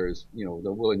connection there is,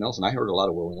 the Willie Nelson. I heard a lot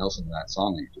of Willie Nelson in that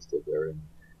song that you just did there. And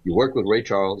you worked with Ray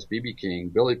Charles, B.B. King,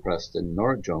 Billy Preston,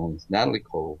 Norah Jones, Natalie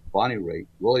Cole, Bonnie Raitt,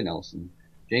 Willie Nelson,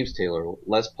 James Taylor,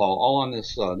 Les Paul, all on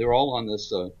this. They were all on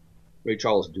this Ray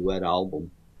Charles duet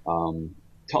album.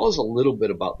 Tell us a little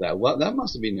bit about that. Well, that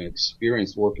must have been an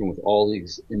experience working with all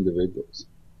these individuals.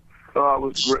 It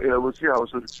was great. It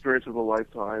was an experience of a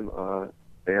lifetime.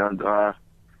 And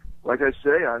like I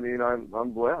say, I mean,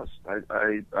 I'm blessed.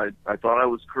 I thought I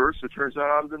was cursed. It turns out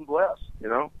I've been blessed.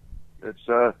 It's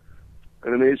an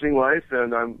amazing life,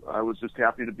 and I was just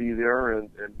happy to be there and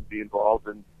be involved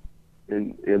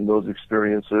in those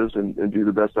experiences and do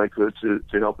the best I could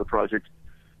to help the project.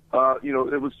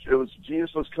 It was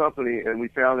Geniusless Company, and we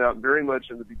found out very much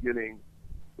in the beginning.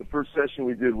 The first session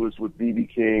we did was with B.B.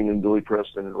 King and Billy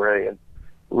Preston and Ray, and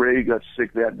Ray got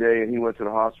sick that day, and he went to the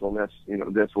hospital,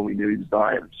 and that's when we knew he was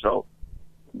dying. So,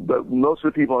 but most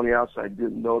of the people on the outside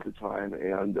didn't know at the time,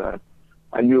 and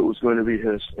I knew it was going to be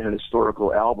an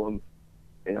historical album,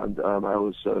 and I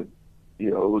was, it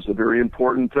was a very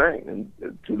important thing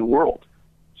to the world.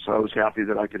 So I was happy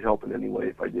that I could help in any way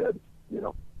if I did.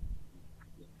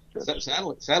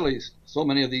 Sadly, so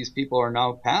many of these people are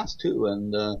now past too,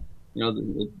 and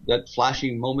that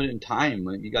flashing moment in time.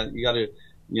 You got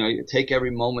to take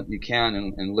every moment you can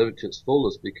and live it to its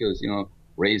fullest, because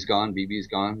Ray's gone, BB's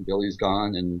gone, Billy's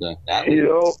gone, and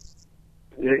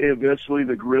eventually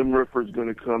the Grim Reaper's going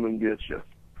to come and get you.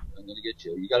 I'm going to get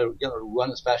you. You got to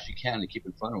run as fast as you can to keep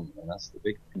in front of them, and that's the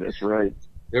big. That's right.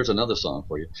 There's another song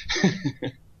for you.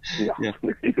 Yeah.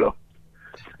 There you go.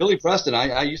 Billy Preston,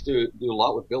 I used to do a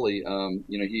lot with Billy.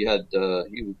 He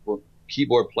was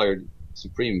keyboard player,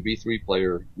 supreme B3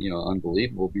 player,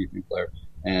 unbelievable B3 player.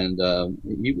 And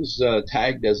he was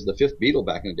tagged as the fifth Beatle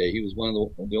back in the day. He was one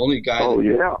of the only guy. Oh,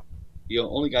 yeah. The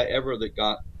only guy ever that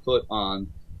got put on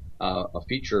a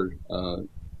featured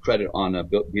credit on a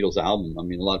Beatles album. I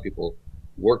mean, a lot of people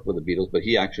worked with the Beatles, but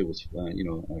he actually was, a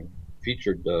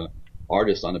featured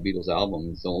artist on a Beatles album.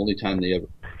 It's the only time they ever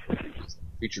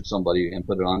featured somebody and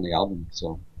put it on the album.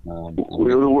 So, the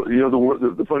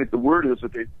word is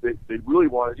that they really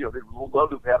wanted, they would love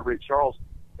to have had Ray Charles,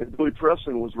 and Billy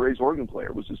Preston was Ray's organ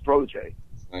player, was his protege.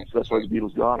 Right. So that's why the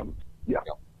Beatles got him. Yeah.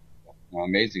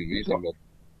 Amazing. But,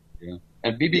 yeah.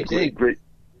 And B.B. King. Great.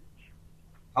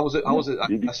 How was it?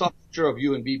 I saw a picture of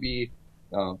you and B.B.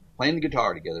 Playing the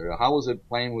guitar together. How was it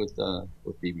playing with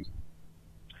B.B.?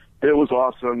 It was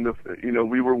awesome.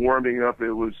 We were warming up.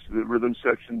 It was the rhythm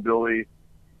section, Billy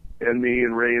and me,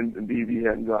 and Ray and B.B.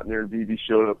 hadn't gotten there. And B.B.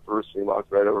 showed up first, and he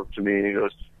walked right over to me, and he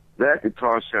goes, "That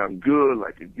guitar sounds good,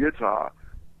 like a guitar.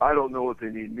 I don't know what they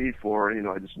need me for." And,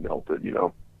 I just melted,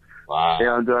 Wow.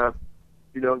 And,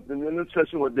 and then the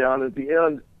session went down. At the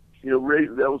end, Ray,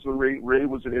 that was when Ray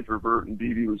was an introvert, and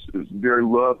B.B. was very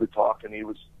loved to talk, and he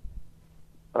was,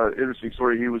 interesting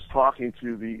story. He was talking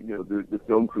to the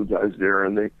film crew guys there,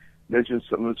 and they mentioned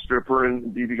some of the stripper,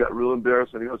 and B.B. got real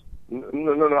embarrassed, and he goes,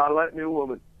 No, I like me a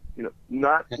woman,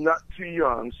 not too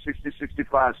young, 60,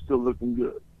 65, still looking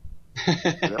good. And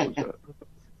that was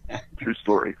a true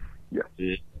story. Yeah.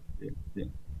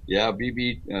 Yeah,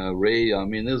 B.B., Ray, I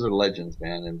mean, those are legends,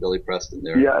 man, and Billy Preston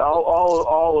there. Yeah,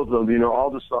 all of them, all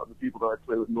the people that I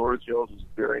played with. Norah Jones was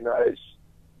very nice.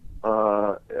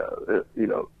 On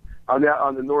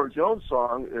the Norah Jones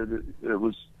song, it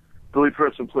was Billy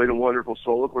Preston played a wonderful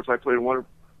solo. Of course, I played a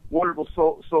wonderful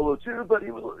solo too, but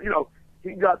he was,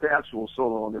 he got the actual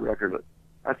solo on the record, but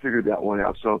I figured that one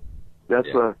out. So that's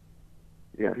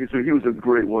he was a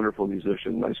great, wonderful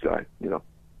musician, nice guy, Yeah,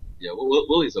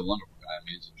 Willie's a wonderful guy. I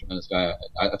mean, he's a tremendous guy.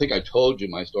 I think I told you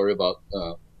my story about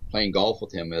playing golf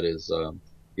with him at his.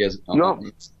 He has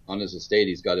on his estate.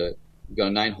 He's got a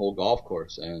 9-hole golf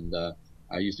course, and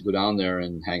I used to go down there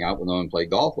and hang out with him and play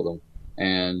golf with him.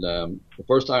 And the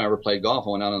first time I ever played golf,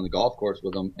 I went out on the golf course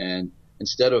with him, and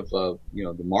instead of the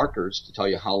markers to tell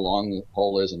you how long the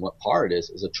hole is and what par it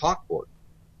is a chalkboard.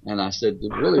 And I said,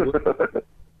 really,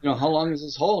 how long is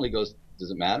this hole? And he goes,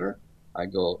 does it matter? I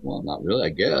go, well, not really, I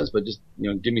guess, but just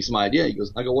give me some idea. He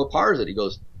goes, I go, what par is it? He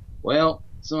goes, well,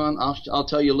 son, I'll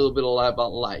tell you a little bit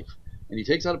about life. And he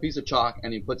takes out a piece of chalk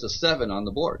and he puts a 7 on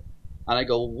the board. And I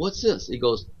go, what's this? He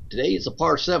goes, today it's a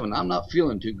par 7. I'm not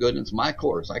feeling too good. It's my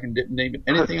course. I can name it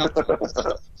anything else.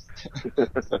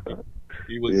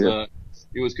 He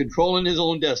was controlling his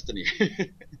own destiny.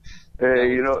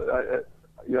 Hey,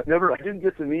 I didn't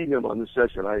get to meet him on the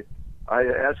session. I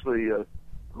actually,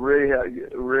 Ray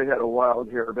had a wild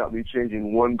hair about me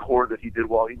changing one chord that he did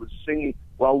while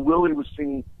Willie was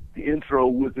singing the intro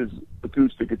with his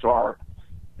acoustic guitar.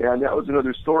 And that was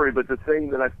another story. But the thing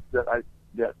that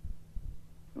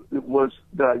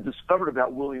I discovered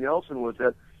about Willie Nelson was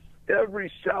that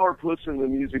every sourpuss in the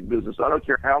music business, I don't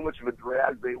care how much of a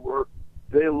drag they were,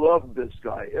 they loved this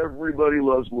guy. Everybody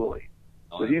loves Willie.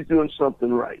 So he's doing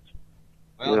something right.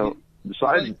 Well,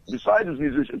 besides his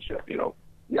musicianship,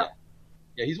 Yeah.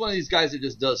 Yeah, he's one of these guys that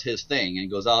just does his thing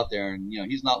and goes out there and,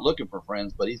 he's not looking for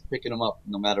friends, but he's picking them up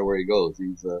no matter where he goes.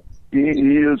 He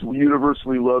is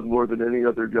universally loved more than any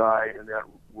other guy in that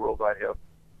world I have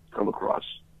come across.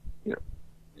 Yeah.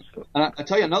 So. And I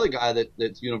tell you, another guy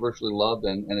that's universally loved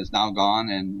and is now gone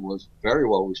and was very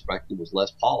well respected was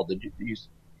Les Paul.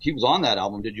 He was on that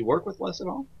album. Did you work with Les at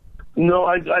all? No,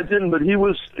 I didn't, but he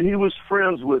was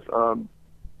friends with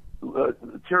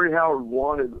Terry Howard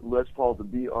wanted Les Paul to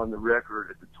be on the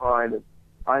record at the time, and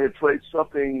I had played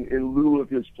something in lieu of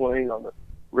his playing on the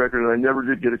record, and I never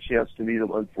did get a chance to meet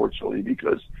him, unfortunately,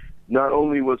 because not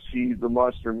only was he the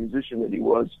monster musician that he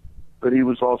was, but he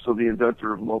was also the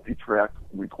inventor of multi-track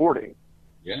recording.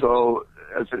 Yeah. So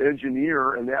as an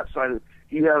engineer and that side of it,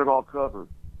 he had it all covered.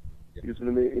 Yeah. He was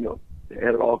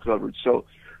had it all covered. So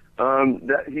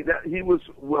he was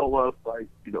well loved by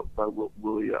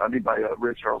Willie. By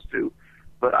Ray Charles too.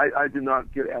 But I did not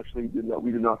we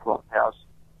did not cross paths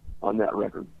on that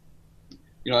record.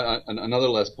 Another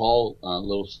Les Paul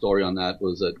little story on that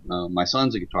was that my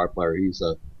son's a guitar player. He's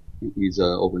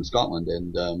over in Scotland,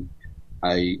 and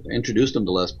I introduced him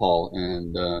to Les Paul,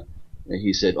 and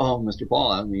he said, "Oh, Mr.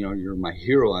 Paul, you're my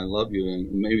hero. I love you,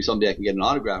 and maybe someday I can get an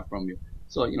autograph from you."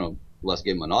 So Les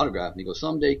gave him an autograph, and he goes,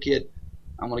 "Someday, kid,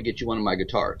 I'm going to get you one of my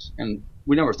guitars." And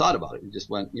we never thought about it. It just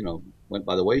went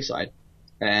by the wayside.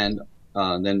 And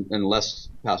then Les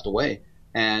passed away.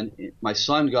 And my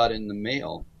son got in the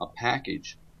mail a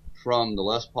package from the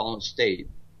Les Paul estate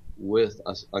with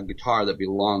a guitar that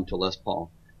belonged to Les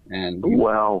Paul. And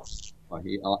wow.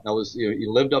 He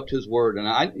lived up to his word.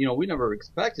 And we never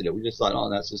expected it. We just thought, oh,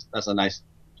 that's a nice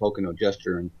token of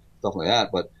gesture and stuff like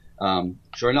that. But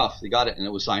sure enough, he got it, and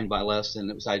it was signed by Les, and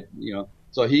it was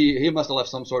so he must have left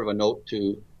some sort of a note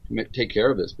to take care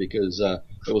of this, because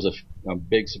it was a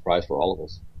big surprise for all of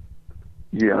us.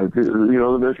 Yeah,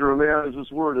 the measure of a man is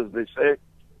his word, as they say.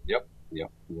 Yep,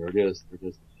 there it is.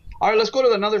 All right, let's go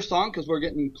to another song, because we're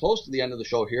getting close to the end of the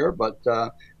show here, but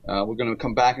we're going to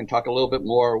come back and talk a little bit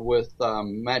more with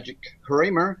Magic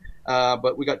Kramer,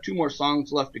 but we got 2 more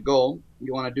songs left to go.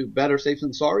 You want to do Better Safe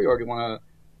Than Sorry, or do you want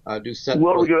to do set?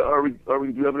 Well, do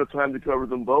we have enough time to cover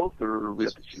them both, or we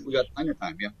got plenty of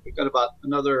time? Yeah, we've got about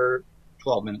another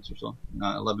 12 minutes or so,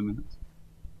 11 minutes.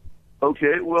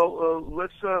 Okay, well,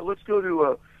 let's go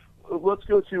to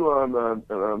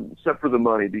Set for the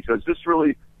Money, because this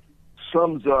really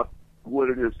sums up what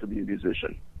it is to be a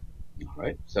musician. All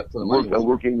right, Set for the Money. A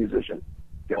working musician.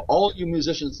 Yeah. Well, all you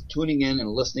musicians tuning in and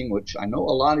listening, which I know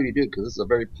a lot of you do, because this is a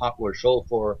very popular show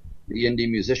for the indie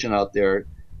musician out there.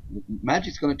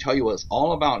 Magic's going to tell you what it's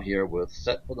all about here with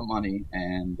Set for the Money,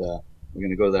 and we're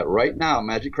going to go to that right now.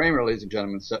 Magic Kramer, ladies and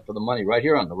gentlemen, Set for the Money, right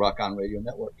here on the Rock On Radio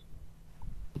Network.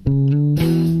 You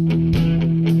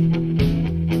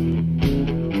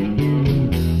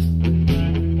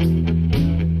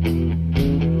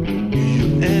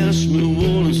ask me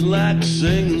what it's like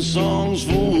singing songs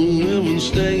for a living,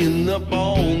 staying up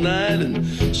all night and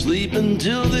sleeping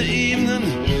till the evening.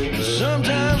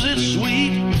 Sometimes it's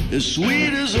sweet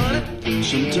as honey.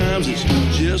 Sometimes it's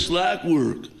just like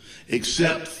work,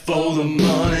 except for the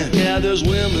money. Yeah, there's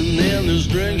women, and there's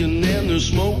drinking, and there's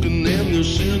smoking, and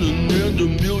there's sinning, and a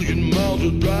million miles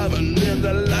of driving, and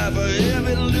the life of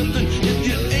heavy lifting. If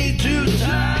you ain't too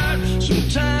tired,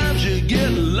 sometimes you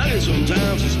get lucky.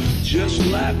 Sometimes it's just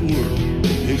like work,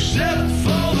 except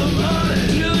for the money.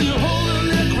 Till you're holding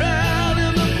that crowd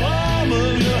in the palm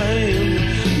of your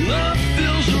hand. Love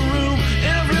fills the room,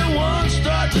 everyone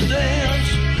starts to dance.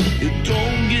 It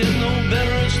don't get no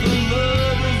better, it's the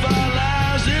love of our life.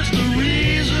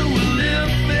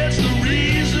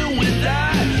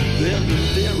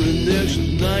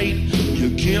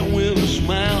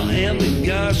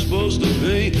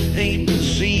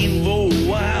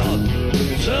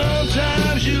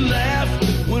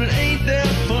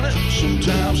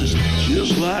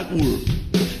 like work,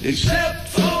 except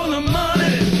for the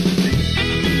money.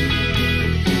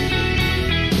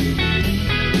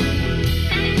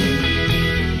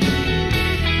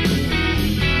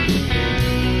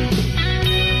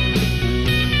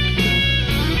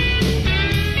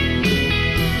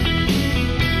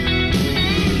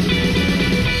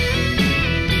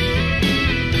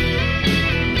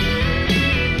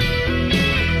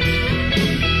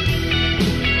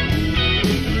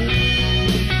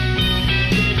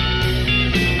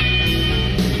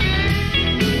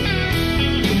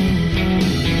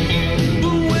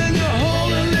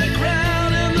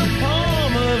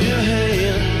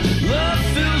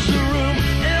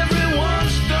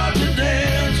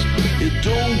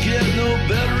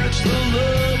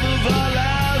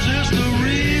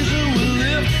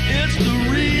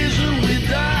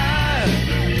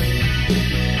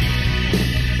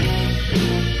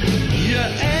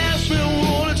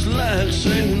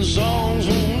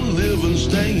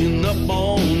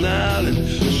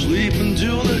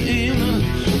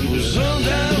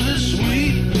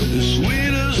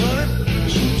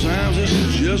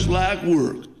 Just like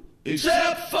work,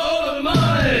 except for the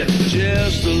money.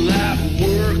 Just like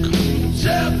work, except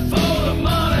for the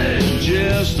money.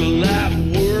 Just like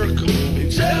work,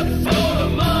 except for the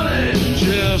money.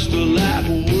 Just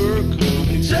like work,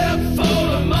 except for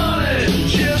the money.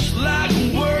 Just like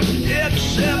work,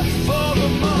 except for the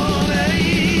money.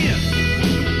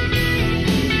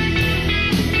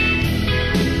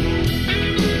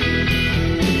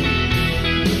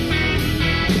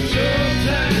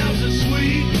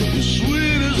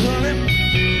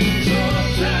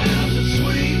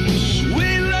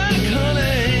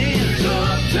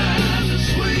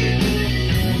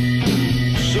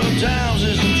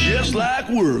 Just like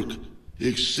work,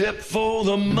 except for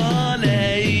the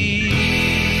money.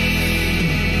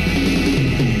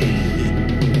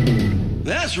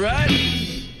 That's right.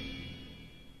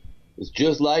 It's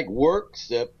just like work,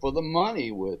 except for the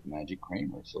money with Magic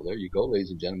Kramer. So there you go,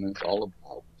 ladies and gentlemen. It's all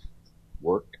about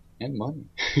work and money.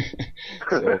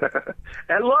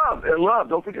 And love, and love.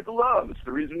 Don't forget the love. It's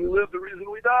the reason we live, the reason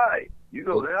we die. You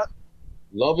know that.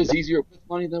 Love is easier with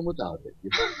money than without it.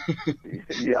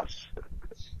 Yes.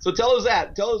 So tell us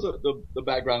that. Tell us the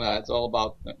background of that. It's all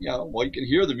about, well, you can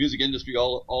hear the music industry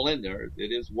all in there.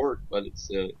 It is work, but it's,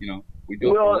 we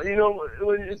do. Well, I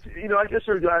guess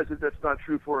there are guys that's not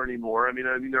true for anymore. I mean,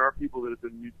 there are people that have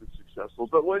been hugely successful,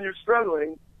 but when you're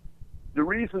struggling, the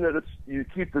reason that you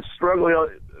keep the struggling,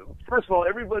 first of all,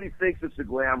 everybody thinks it's a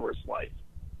glamorous life.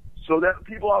 So that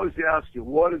people always ask you,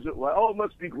 what is it like? Oh, it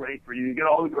must be great for you. You get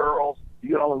all the girls, you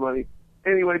get all the money.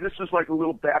 Anyway, this is like a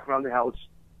little background on how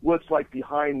what's like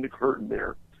behind the curtain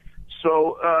there.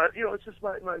 So, it's just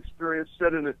my experience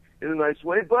said in a nice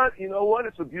way. But you know what?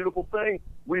 It's a beautiful thing.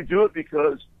 We do it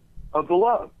because of the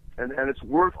love. And it's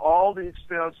worth all the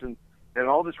expense and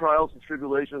all the trials and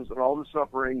tribulations and all the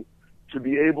suffering to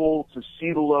be able to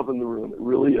see the love in the room. It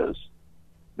really is.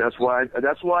 That's why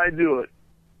I do it.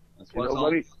 That's what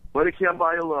money can't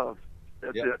buy you love.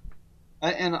 That's it.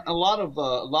 And a lot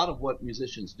of what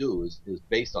musicians do is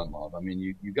based on love. I mean,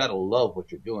 you got to love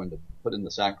what you're doing to put in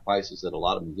the sacrifices that a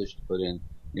lot of musicians put in,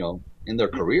 in their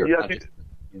career. Yeah,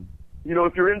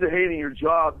 if you're into hating your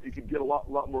job, you can get a lot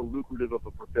more lucrative of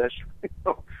a profession.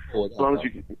 As long as you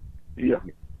can, yeah.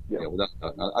 Without,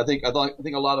 I think a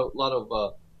lot of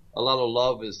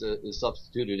love is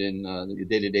substituted in your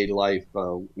day-to-day life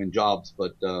in jobs,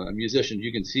 but musicians,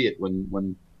 you can see it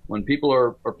when people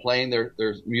are playing their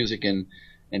music and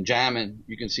jamming,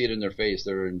 you can see it in their face.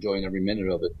 They're enjoying every minute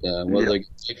of it, whether they get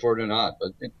paid for it or not.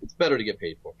 But it's better to get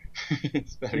paid for it.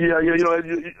 It's better.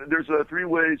 There's 3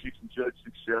 ways you can judge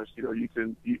success.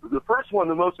 The first one,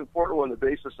 the most important one, the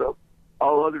basis of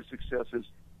all other success is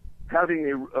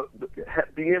having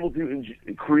being able to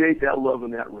create that love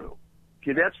in that room.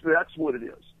 Okay, that's what it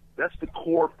is. That's the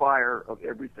core fire of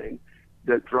everything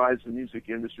that drives the music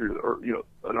industry, or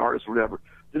an artist or whatever.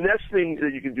 The next thing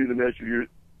that you can do to measure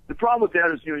the problem with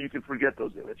that is you can forget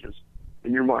those images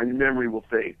in your mind. Your memory will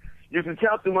fade. You can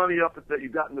count the money up that you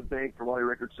got in the bank from all your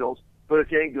record sales, but if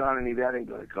you ain't got any, that ain't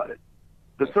going to cut it.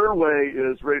 The third way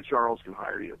is Ray Charles can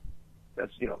hire you.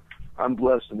 That's I'm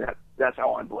blessed, and that's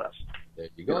how I'm blessed. There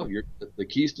you go. You're the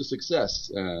keys to success.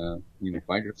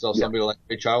 Find yourself somebody like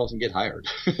Ray Charles and get hired.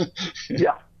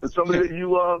 Yeah, but somebody that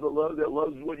you love, that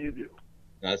loves what you do.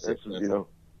 That's it.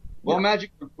 Well, Magic,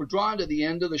 we're drawing to the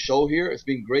end of the show here. It's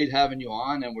been great having you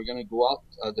on, and we're going to go out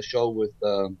the show with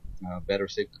Better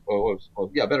Safe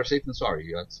Than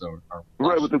Sorry. That's our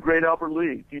right, with the great Albert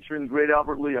Lee, featuring the great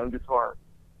Albert Lee on guitar.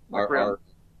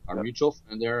 our mutual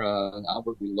friend there,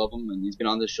 Albert. We love him, and he's been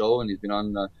on the show, and he's been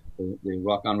on the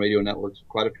Rock On Radio Network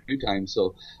quite a few times.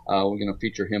 So we're going to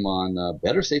feature him on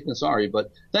Better Safe Than Sorry.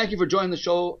 But thank you for joining the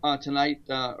show tonight,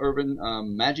 Irvin.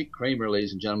 Magic Kramer,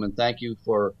 ladies and gentlemen. Thank you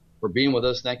for being with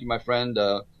us. Thank you, my friend.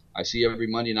 I see every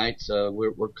Monday night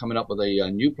we're coming up with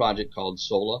a new project called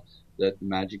Sola that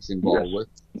Magic's involved with.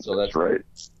 So that's right.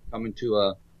 Coming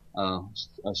to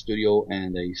a studio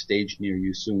and a stage near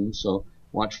you soon. So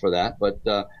watch for that. But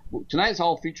tonight's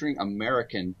all featuring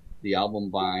American, the album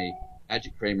by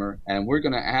Magic Kramer, and we're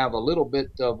going to have a little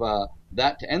bit of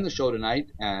that to end the show tonight,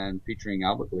 and featuring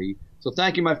Albert Lee. So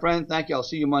thank you, my friend. Thank you. I'll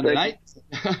see you Monday night.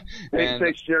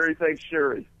 Thanks, Jerry. Thanks,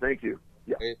 Sherry. Thank you.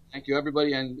 Yeah. Okay, thank you,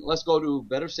 everybody. And let's go to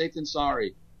Better Safe Than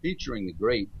Sorry, featuring the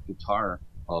great guitar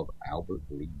of Albert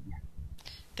Lee.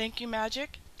 Thank you,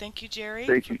 Magic. Thank you, Jerry,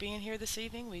 for being here this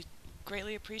evening. We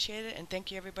greatly appreciate it. And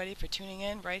thank you, everybody, for tuning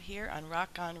in right here on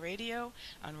Rock On Radio,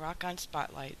 on Rock On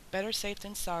Spotlight. Better Safe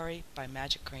Than Sorry by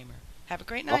Magic Kramer. Have a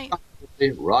great night.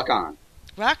 Rock on.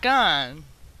 Rock on.